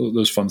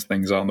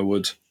things out in the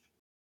woods.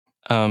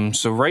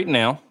 So right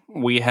now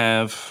we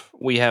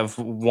have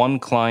one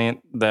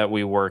client that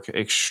we work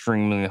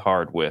extremely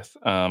hard with,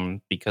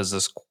 because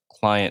this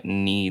client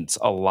needs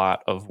a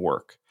lot of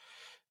work.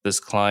 This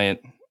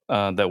client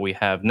that we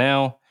have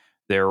now,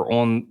 they're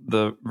on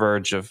the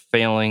verge of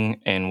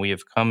failing, and we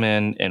have come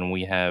in and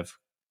we have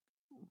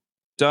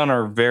done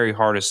our very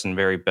hardest and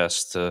very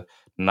best to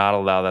not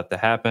allow that to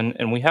happen,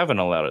 and we haven't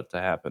allowed it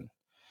to happen.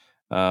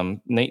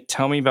 Nate,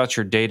 tell me about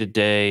your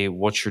day-to-day,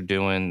 what you're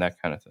doing,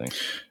 that kind of thing.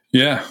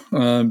 Yeah.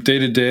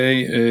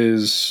 Day-to-day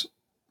is,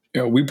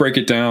 we break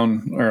it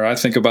down, or I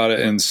think about it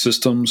in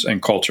systems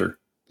and culture,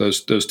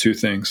 those 2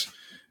 things.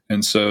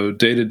 And so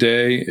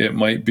day-to-day, it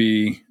might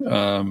be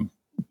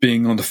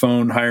being on the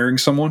phone, hiring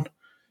someone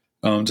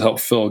to help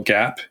fill a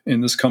gap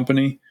in this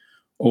company,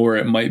 or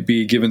it might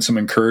be giving some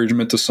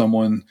encouragement to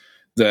someone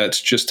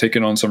that's just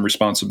taken on some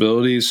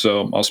responsibilities.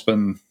 So I'll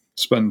spend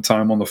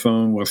time on the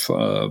phone with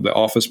the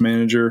office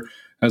manager,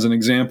 as an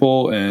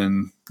example,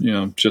 and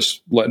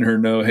just letting her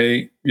know,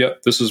 hey,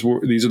 yep, these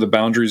are the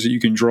boundaries that you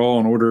can draw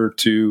in order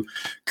to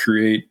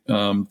create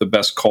the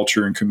best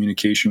culture and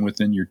communication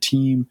within your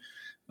team.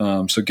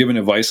 So giving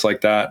advice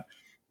like that,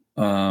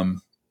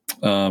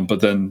 but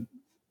then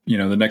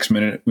the next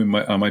minute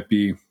I might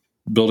be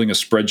building a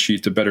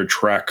spreadsheet to better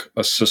track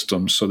a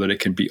system so that it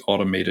can be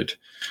automated.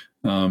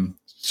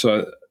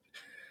 So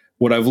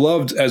what I've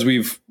loved as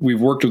we've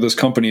worked with this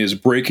company is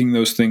breaking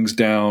those things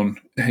down.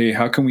 Hey,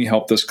 how can we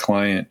help this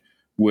client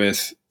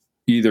with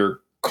either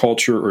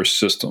culture or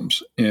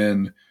systems?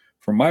 And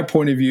from my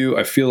point of view,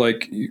 I feel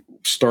like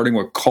starting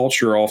with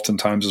culture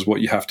oftentimes is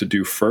what you have to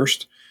do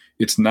first.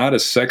 It's not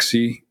as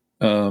sexy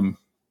to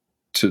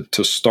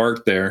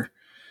start there,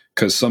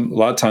 because a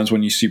lot of times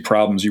when you see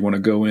problems, you want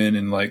to go in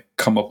and like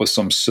come up with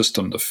some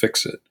system to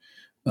fix it.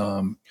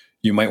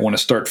 You might want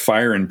to start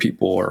firing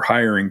people or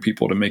hiring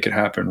people to make it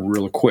happen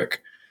real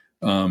quick.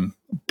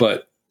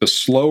 But the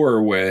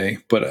slower way,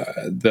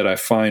 that I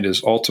find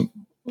is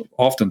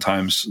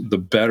oftentimes the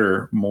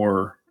better,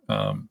 more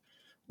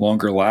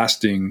longer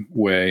lasting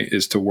way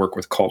is to work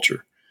with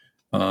culture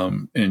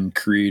and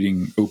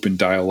creating open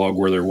dialogue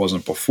where there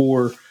wasn't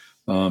before,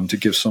 to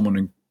give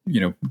someone,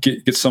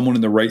 get someone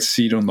in the right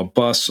seat on the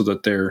bus so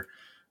that they're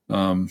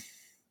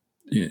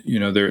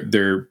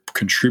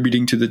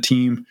contributing to the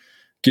team,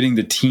 getting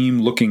the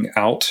team looking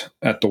out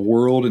at the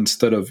world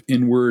instead of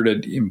inward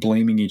and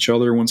blaming each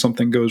other when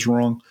something goes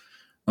wrong.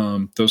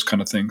 Those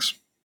kind of things.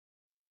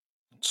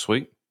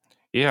 Sweet.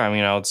 Yeah. I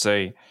mean, I would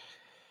say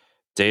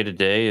day to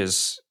day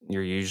is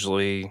you're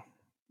usually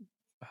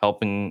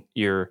helping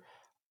a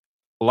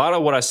lot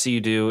of what I see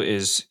you do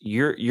is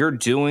you're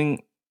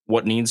doing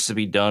what needs to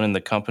be done in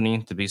the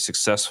company to be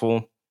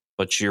successful,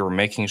 but you're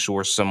making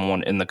sure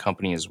someone in the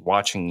company is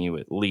watching you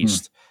at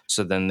least,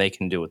 so then they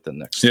can do it the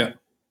next time.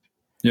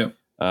 Yeah.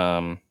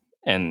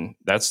 And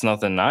that's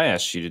nothing I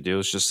asked you to do.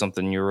 It's just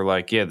something you were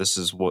like, yeah, this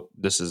is what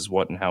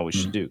and how we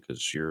should do,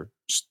 because you're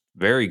just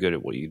very good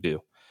at what you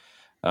do.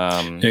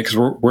 Because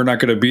we're not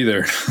going to be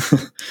there.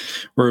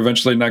 We're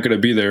eventually not going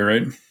to be there,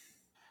 right?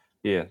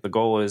 Yeah, the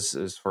goal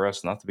is for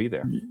us not to be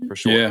there, for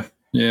sure.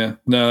 Yeah.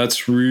 No,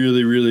 that's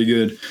really, really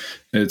good.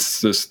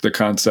 It's the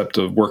concept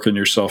of working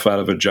yourself out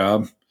of a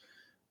job.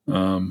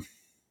 Want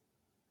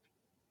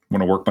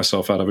to work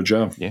myself out of a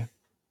job. Yeah.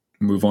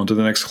 Move on to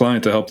the next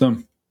client to help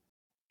them.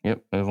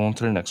 Yep, move on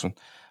to the next one.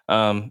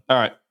 All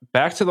right,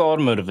 back to the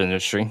automotive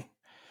industry.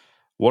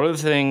 What are the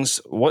things?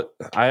 What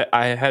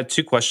I had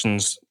two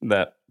questions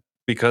that,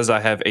 because I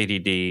have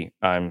ADD,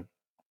 I'm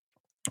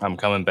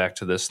coming back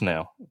to this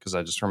now because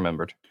I just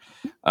remembered.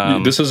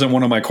 This isn't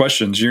one of my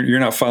questions. You're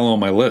not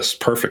following my list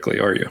perfectly,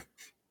 are you?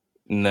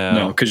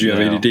 No, because you have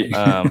ADD.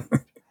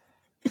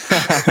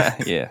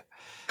 Yeah,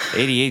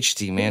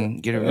 ADHD, man,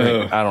 get it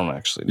right. I don't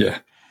actually know.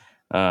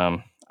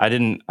 Yeah. I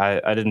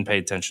didn't pay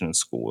attention in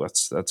school.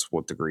 That's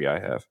what degree I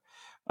have.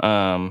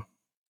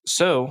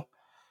 So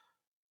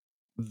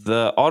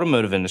the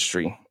automotive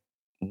industry,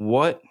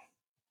 what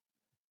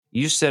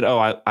you said? Oh,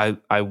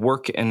 I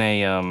work in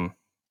a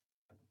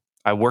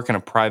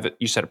private.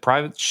 You said a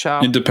private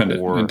shop,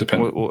 independent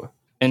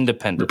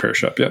repair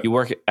shop. Yeah, you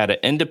work at an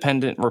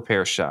independent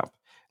repair shop,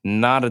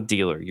 not a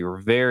dealer. You were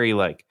very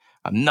like,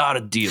 I'm not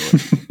a dealer.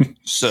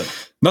 So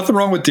nothing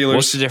wrong with dealers.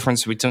 What's the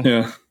difference between?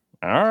 Yeah.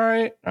 All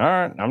right.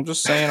 I'm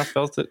just saying, I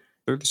felt it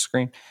through the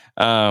screen.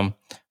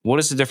 What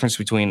is the difference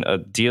between a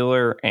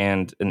dealer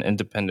and an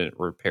independent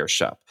repair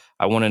shop?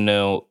 I want to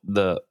know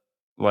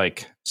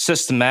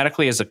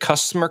systematically as a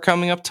customer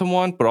coming up to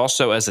one, but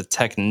also as a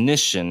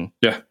technician.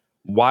 Yeah.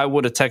 Why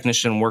would a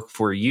technician work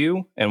for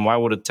you, and why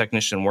would a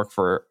technician work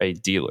for a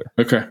dealer?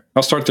 Okay.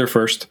 I'll start there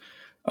first.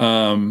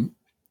 A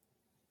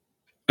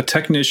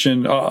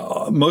technician,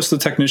 most of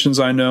the technicians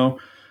I know,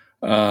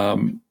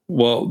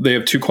 they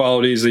have two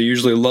qualities. They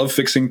usually love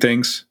fixing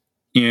things,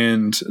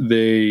 and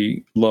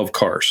they love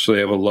cars. So they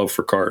have a love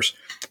for cars.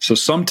 So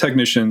some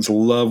technicians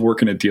love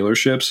working at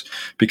dealerships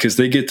because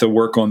they get to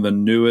work on the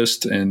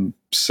newest and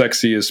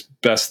sexiest,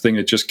 best thing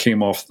that just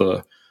came off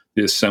the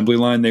assembly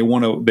line. They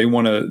want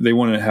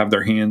to have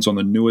their hands on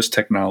the newest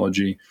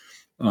technology.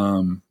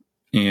 And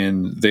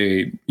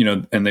they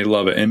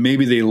love it. And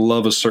maybe they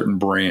love a certain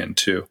brand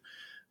too.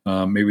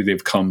 Maybe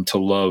they've come to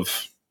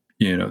love,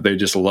 they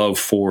just love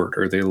Ford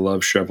or they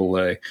love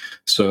Chevrolet.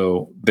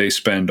 So they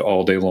spend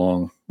all day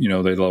long,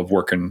 they love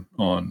working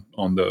on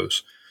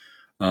those.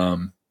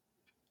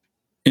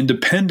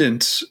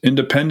 Independents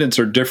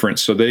are different.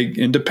 So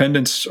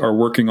independents are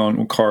working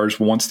on cars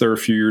once they're a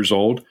few years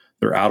old.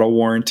 They're out of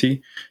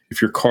warranty.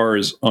 If your car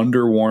is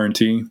under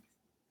warranty,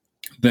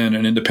 then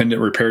an independent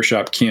repair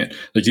shop can't,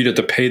 you'd have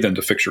to pay them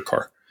to fix your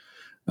car.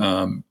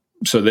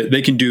 So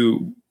they can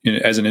do,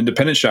 as an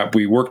independent shop,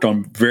 we worked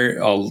on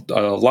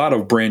a lot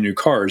of brand new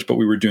cars, but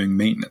we were doing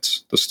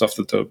maintenance, the stuff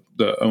that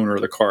the owner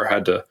of the car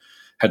had to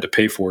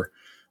pay for.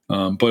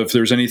 But if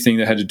there's anything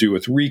that had to do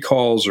with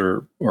recalls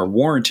or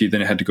warranty,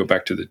 then it had to go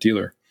back to the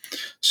dealer.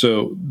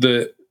 So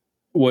the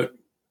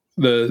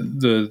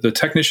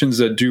technicians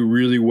that do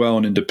really well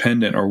in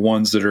independent are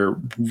ones that are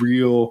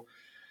real,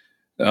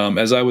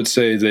 as I would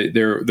say,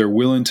 they're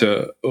willing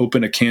to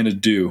open a can of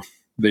dew.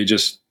 They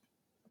just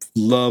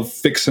love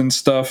fixing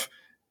stuff,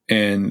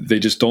 and they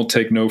just don't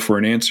take no for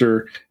an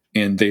answer,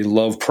 and they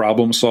love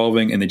problem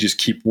solving, and they just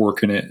keep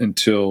working it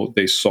until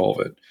they solve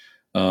it.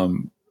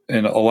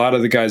 And a lot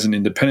of the guys in the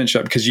independent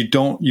shop, because you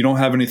don't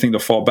have anything to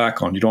fall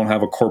back on. You don't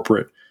have a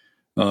corporate,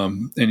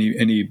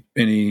 anyone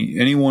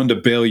to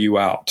bail you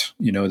out.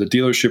 The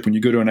dealership, when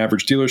you go to an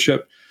average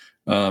dealership,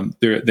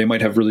 they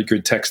might have really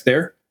good techs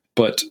there,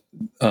 but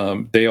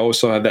they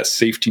also have that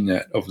safety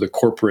net of the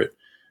corporate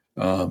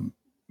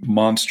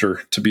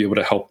monster to be able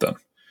to help them.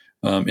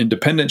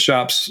 Independent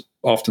shops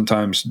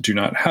oftentimes do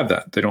not have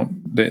that.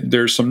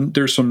 There's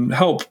some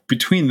help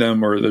between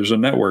them, or there's a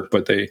network,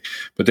 but they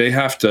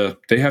have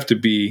to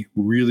be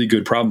really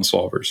good problem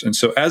solvers. And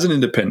so as an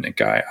independent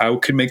guy, I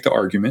could make the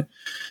argument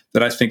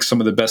that I think some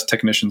of the best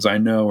technicians I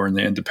know are in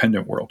the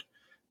independent world,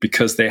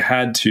 because they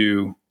had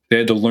to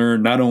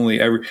learn not only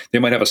they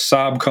might have a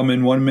Saab come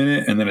in 1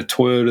 minute and then a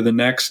Toyota the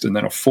next, and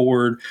then a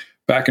Ford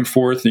back and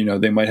forth.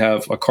 They might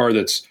have a car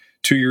that's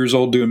 2 years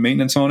old doing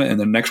maintenance on it, and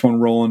the next one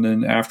rolling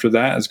in after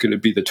that is going to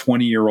be the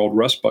 20-year-old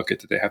rust bucket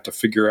that they have to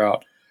figure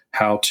out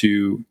how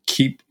to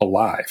keep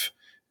alive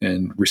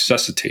and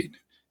resuscitate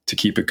to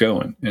keep it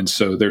going. And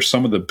so they're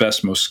some of the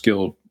best, most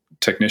skilled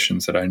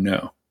technicians that I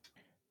know.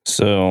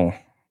 So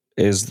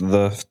is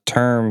the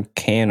term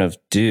can of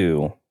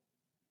do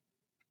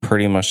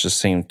pretty much the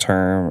same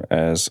term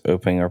as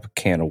opening up a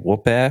can of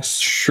whoop ass?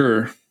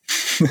 Sure.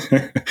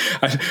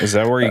 Is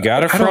that where you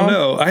got it from? I don't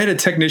know. I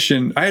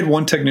had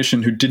one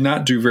technician who did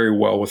not do very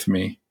well with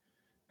me.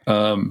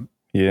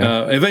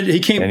 Eventually he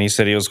came, and he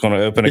said he was going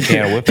to open a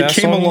can of whoop ass.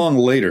 He came along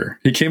later.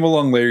 He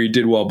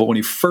did well, but when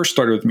he first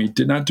started with me, he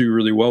did not do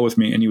really well with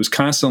me. And he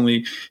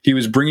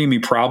was bringing me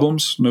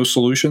problems, no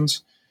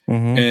solutions.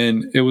 Mm-hmm.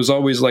 And it was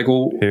always like,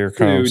 well,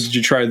 did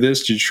you try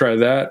this? Did you try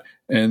that?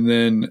 And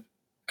then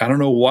I don't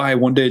know why.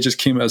 One day it just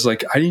came. I was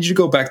like, I need you to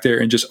go back there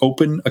and just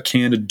open a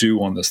can of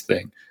do on this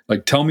thing.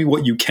 Like, tell me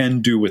what you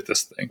can do with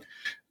this thing.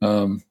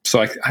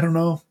 So I don't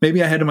know.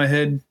 Maybe I had in my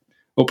head,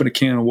 open a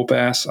can of whoop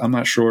ass. I'm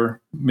not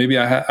sure. Maybe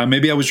I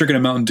was drinking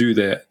a Mountain Dew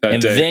that day.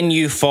 And then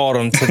you fought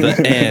him to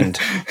the end,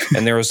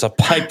 and there was a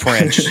pipe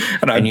wrench,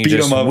 and you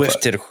just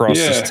whiffed it across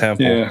his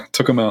temple. Yeah,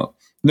 took him out.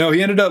 No,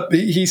 he ended up.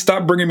 He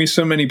stopped bringing me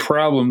so many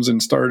problems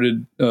and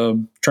started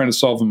trying to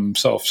solve them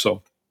himself.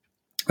 So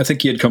I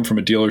think he had come from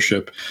a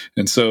dealership,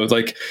 and so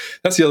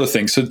that's the other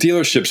thing. So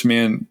dealerships,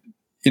 man,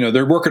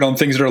 they're working on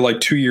things that are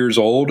like 2 years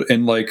old,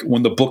 and like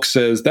when the book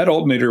says that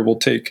alternator will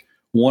take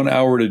 1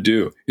 hour to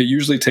do, it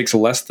usually takes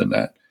less than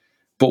that.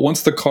 But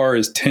once the car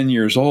is 10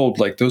 years old,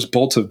 like those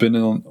bolts have been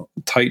in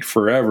tight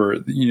forever.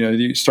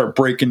 You start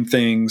breaking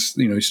things.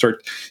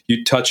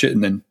 You touch it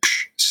and then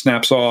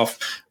snaps off.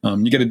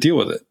 You got to deal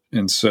with it,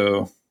 and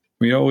so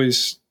we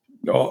always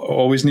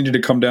needed to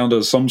come down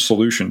to some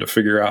solution to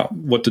figure out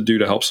what to do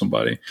to help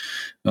somebody.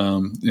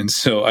 And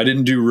so I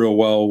didn't do real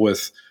well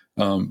with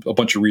a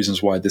bunch of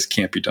reasons why this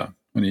can't be done.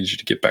 I need you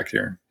to get back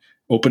there and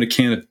open a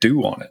can of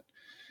do on it.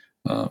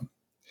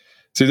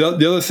 So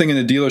the other thing in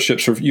the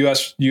dealerships,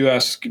 you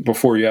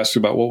asked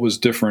about what was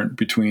different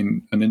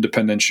between an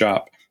independent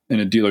shop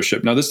and a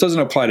dealership. Now, this doesn't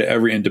apply to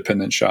every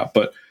independent shop,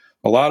 but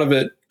a lot of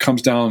it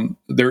comes down.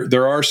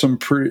 There are some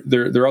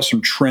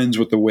trends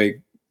with the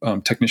way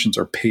technicians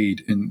are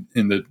paid in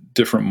the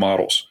different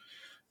models.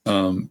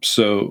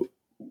 So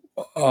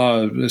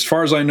as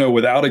far as I know,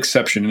 without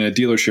exception, in a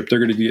dealership, they're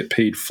going to get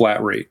paid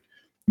flat rate,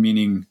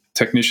 meaning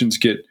technicians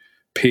get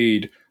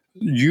paid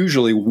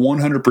usually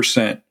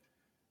 100%.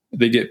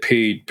 They get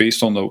paid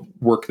based on the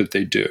work that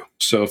they do.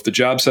 So if the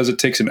job says it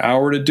takes an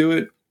hour to do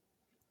it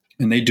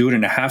and they do it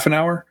in a half an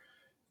hour,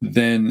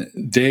 then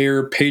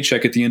their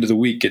paycheck at the end of the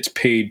week gets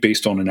paid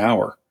based on an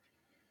hour.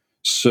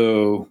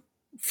 So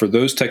for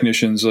those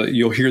technicians,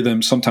 you'll hear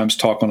them sometimes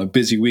talk on a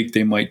busy week.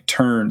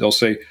 They'll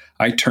say,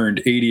 I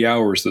turned 80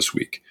 hours this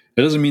week.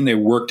 It doesn't mean they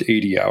worked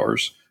 80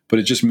 hours, but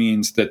it just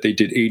means that they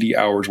did 80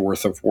 hours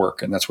worth of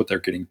work, and that's what they're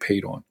getting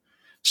paid on.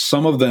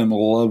 Some of them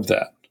love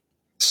that.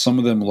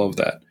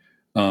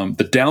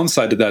 The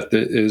downside to that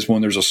is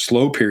when there's a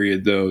slow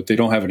period, though, they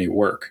don't have any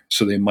work.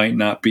 So they might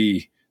not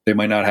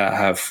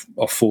have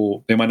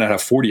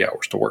 40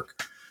 hours to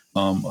work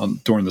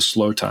during the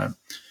slow time.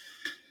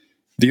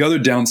 The other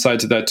downside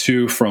to that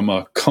too, from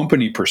a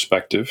company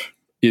perspective,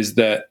 is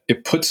that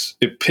it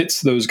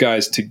pits those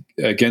guys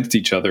against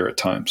each other at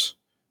times.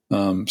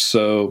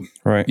 So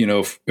right.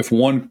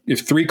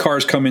 If 3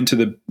 cars come into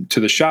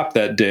the shop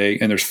that day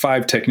and there's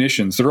 5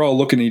 technicians, they're all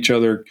looking at each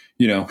other,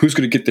 who's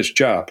going to get this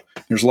job?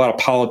 There's a lot of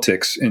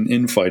politics and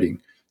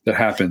infighting that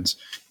happens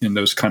in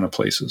those kind of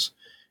places.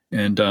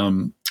 And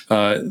in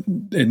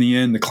the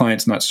end, the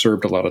client's not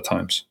served a lot of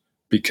times,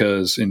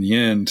 because in the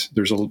end,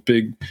 there's a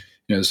big,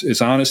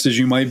 as honest as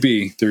you might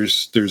be,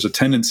 there's a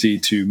tendency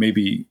to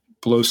maybe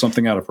blow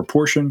something out of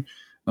proportion.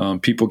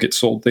 People get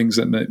sold things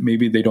that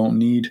maybe they don't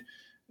need.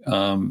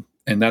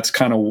 And that's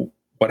kind of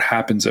what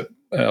happens at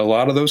a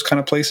lot of those kind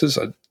of places.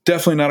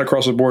 Definitely not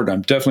across the board.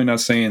 I'm definitely not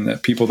saying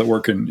that people that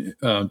work in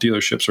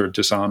dealerships are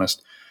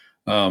dishonest.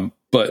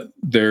 But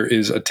there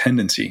is a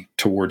tendency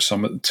towards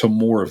to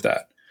more of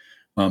that.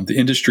 The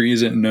industry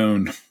isn't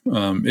known.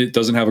 It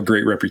doesn't have a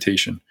great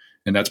reputation.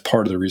 And that's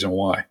part of the reason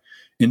why.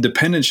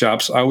 Independent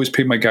shops, I always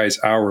paid my guys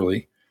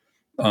hourly.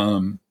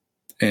 And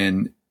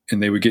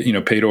they would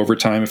get, paid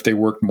overtime if they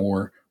worked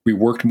more. We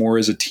worked more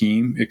as a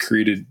team. It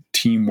created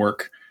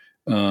teamwork.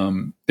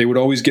 They would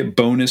always get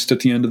bonused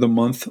at the end of the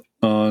month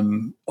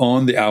on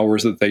the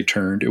hours that they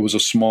turned. It was a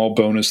small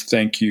bonus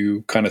thank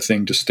you kind of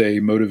thing to stay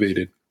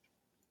motivated.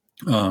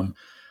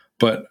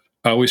 But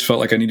I always felt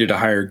like I needed to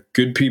hire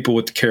good people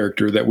with the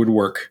character that would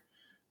work.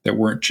 that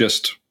weren't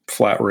just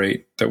flat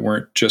rate, that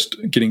weren't just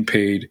getting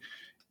paid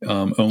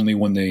only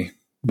when they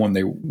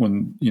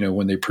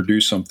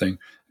produce something.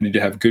 I need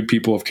to have good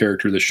people of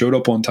character that showed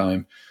up on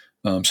time.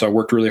 So I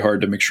worked really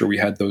hard to make sure we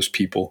had those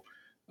people,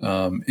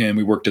 and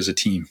we worked as a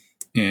team.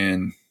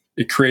 And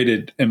it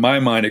created, in my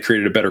mind, it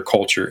created a better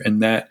culture.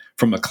 And that,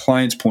 from a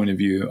client's point of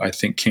view, I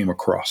think came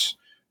across,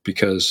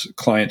 because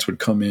clients would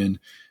come in,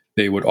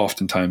 they would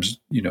oftentimes,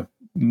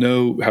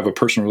 have a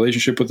personal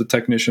relationship with the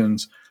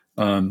technicians.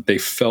 They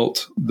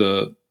felt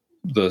the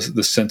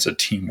sense of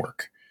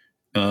teamwork.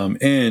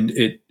 And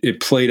it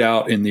played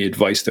out in the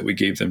advice that we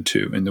gave them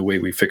too, and the way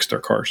we fixed our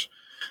cars.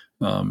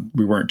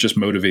 We weren't just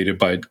motivated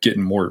by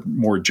getting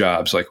more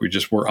jobs. Like, we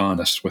just were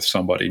honest with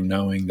somebody,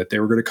 knowing that they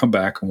were going to come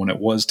back. And when it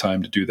was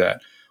time to do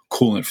that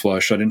coolant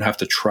flush, I didn't have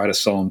to try to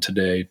sell them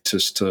today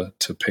just to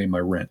pay my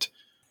rent.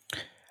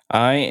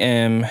 I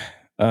am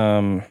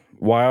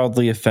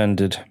wildly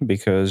offended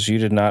because you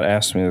did not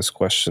ask me this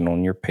question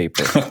on your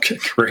paper. Okay,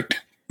 great.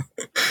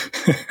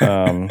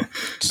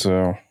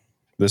 So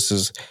this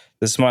is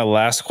my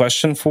last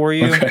question for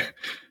you. Okay.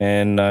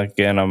 And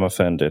again, I'm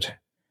offended.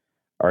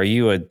 Are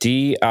you a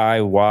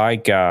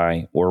DIY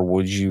guy, or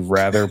would you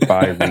rather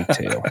buy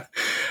retail?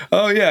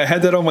 Oh yeah, I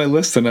had that on my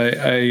list, and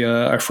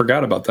I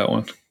forgot about that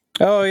one.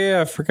 Oh yeah,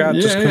 I forgot.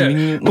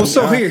 Yeah. Well,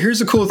 so here's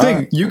the cool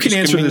thing. You can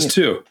answer this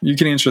too.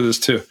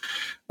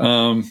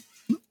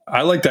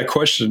 I like that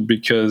question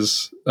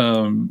because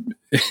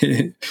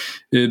it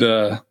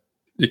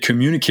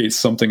communicates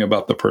something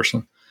about the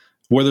person,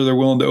 whether they're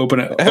willing to open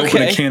a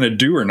can of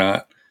Dew or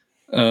not.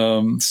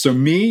 So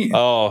me,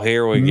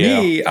 here we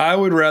go. I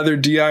would rather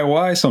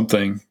DIY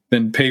something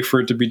than pay for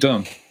it to be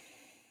done.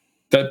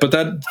 But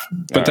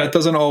that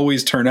doesn't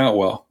always turn out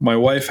well. My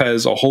wife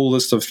has a whole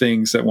list of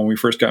things that when we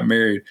first got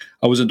married,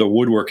 I was into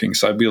woodworking.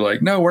 So I'd be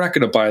like, no, we're not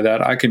going to buy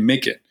that. I can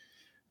make it.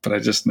 But I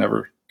just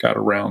never got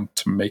around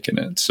to making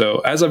it. So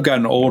as I've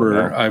gotten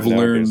older, I've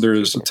learned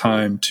there's a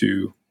time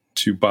to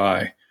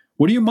buy.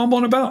 What are you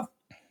mumbling about?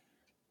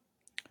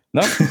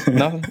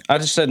 Nothing. I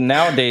just said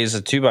nowadays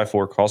a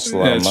 2x4 costs a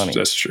lot of money.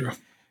 That's true.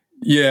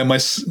 Yeah,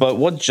 but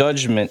what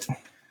judgment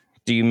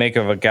do you make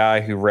of a guy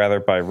who rather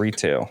buy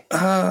retail?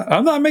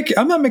 I'm not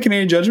making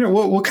any judgment.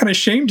 What kind of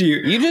shame do you?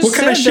 You just what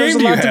kind of shame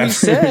do you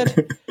have?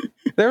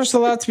 There's a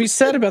lot to be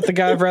said about the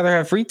guy who'd rather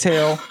have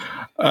retail.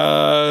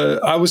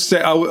 I would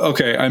say,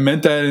 I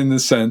meant that in the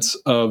sense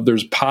of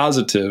there's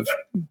positive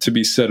to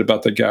be said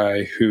about the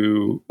guy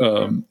who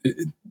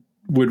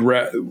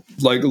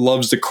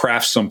loves to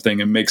craft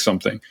something and make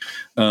something,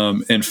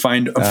 and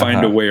find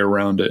a way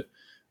around it.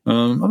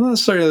 I'm not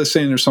necessarily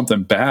saying there's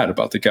something bad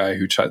about the guy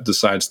who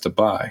decides to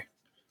buy.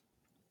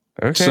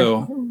 Okay.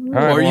 So,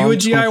 are you a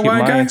DIY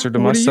guy? Answer to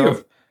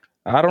myself.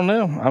 I don't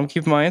know. I'm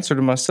keeping my answer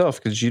to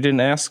myself because you didn't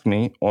ask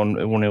me when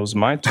it was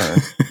my turn.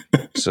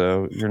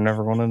 So you're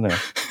never going to know.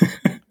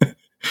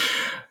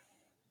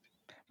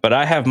 But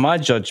I have my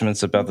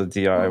judgments about the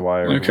DIY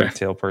or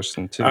retail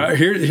person too.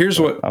 Here's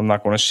what I'm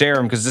not going to share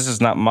them because this is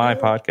not my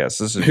podcast.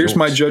 This is here's yours.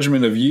 My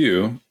judgment of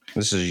you.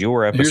 This is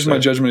your episode. Here's my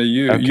judgment of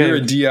you. Okay. You're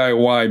a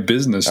DIY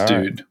business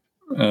dude.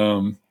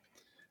 Right.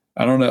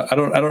 I don't know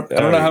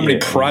how many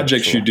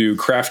projects you do,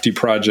 crafty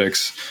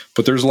projects,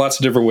 but there's lots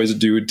of different ways to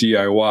do a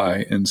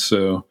DIY. And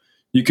so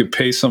you could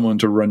pay someone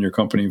to run your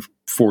company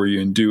for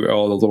you and do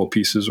all the little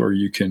pieces, or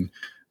you can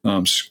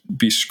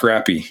be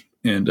scrappy,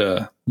 and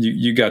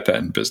you got that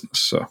in business.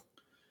 So,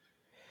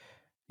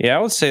 yeah,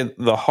 I would say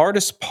the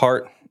hardest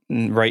part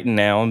right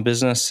now in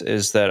business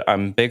is that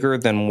I'm bigger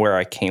than where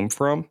I came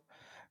from.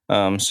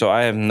 So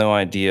I have no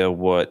idea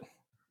what,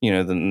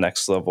 the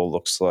next level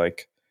looks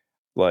like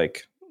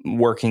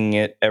working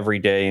it every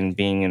day and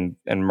being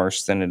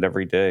immersed in it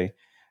every day.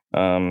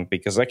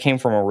 Because I came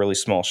from a really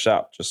small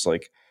shop, just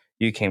like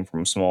you came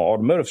from a small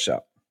automotive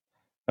shop.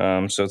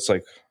 So it's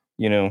like,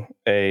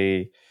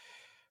 a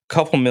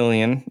couple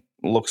million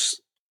looks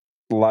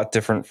a lot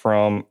different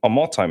from a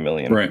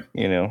multi-million, right?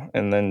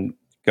 And then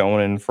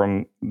going in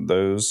from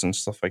those and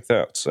stuff like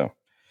that. So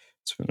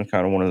it's been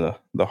kind of one of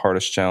the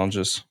hardest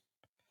challenges.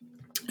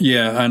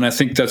 Yeah. And I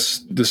think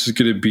this is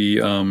going to be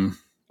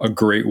a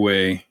great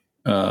way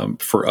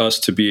for us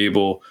to be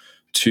able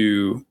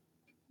to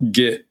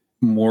get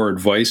more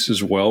advice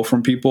as well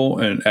from people.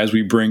 And as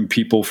we bring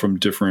people from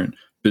different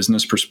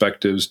business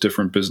perspectives,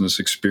 different business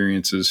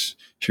experiences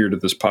here to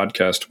this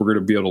podcast, we're going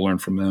to be able to learn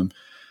from them.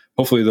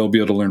 Hopefully they'll be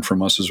able to learn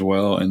from us as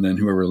well. And then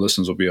whoever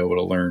listens will be able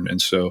to learn.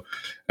 And so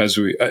that's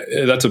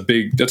a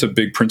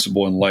big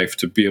principle in life,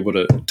 to be able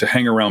to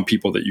hang around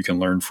people that you can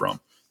learn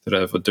from, that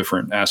have a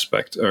different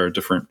aspect or a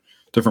different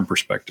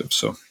perspective.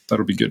 So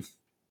that'll be good.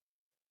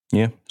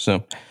 Yeah.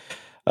 So,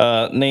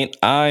 Nate,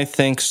 I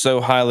think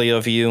so highly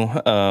of you.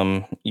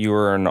 You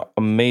are an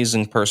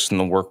amazing person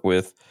to work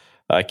with.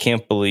 I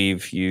can't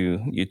believe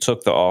you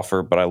took the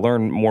offer, but I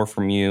learn more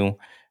from you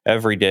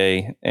every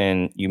day,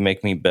 and you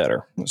make me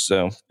better.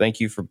 So thank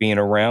you for being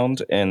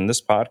around. And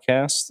this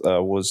podcast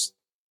was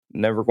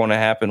never going to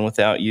happen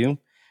without you.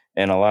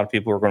 And a lot of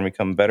people are going to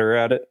become better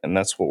at it. And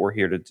that's what we're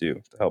here to do,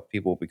 to help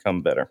people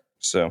become better.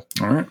 So,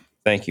 all right.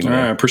 Thank you, man. All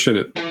right, I appreciate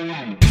it.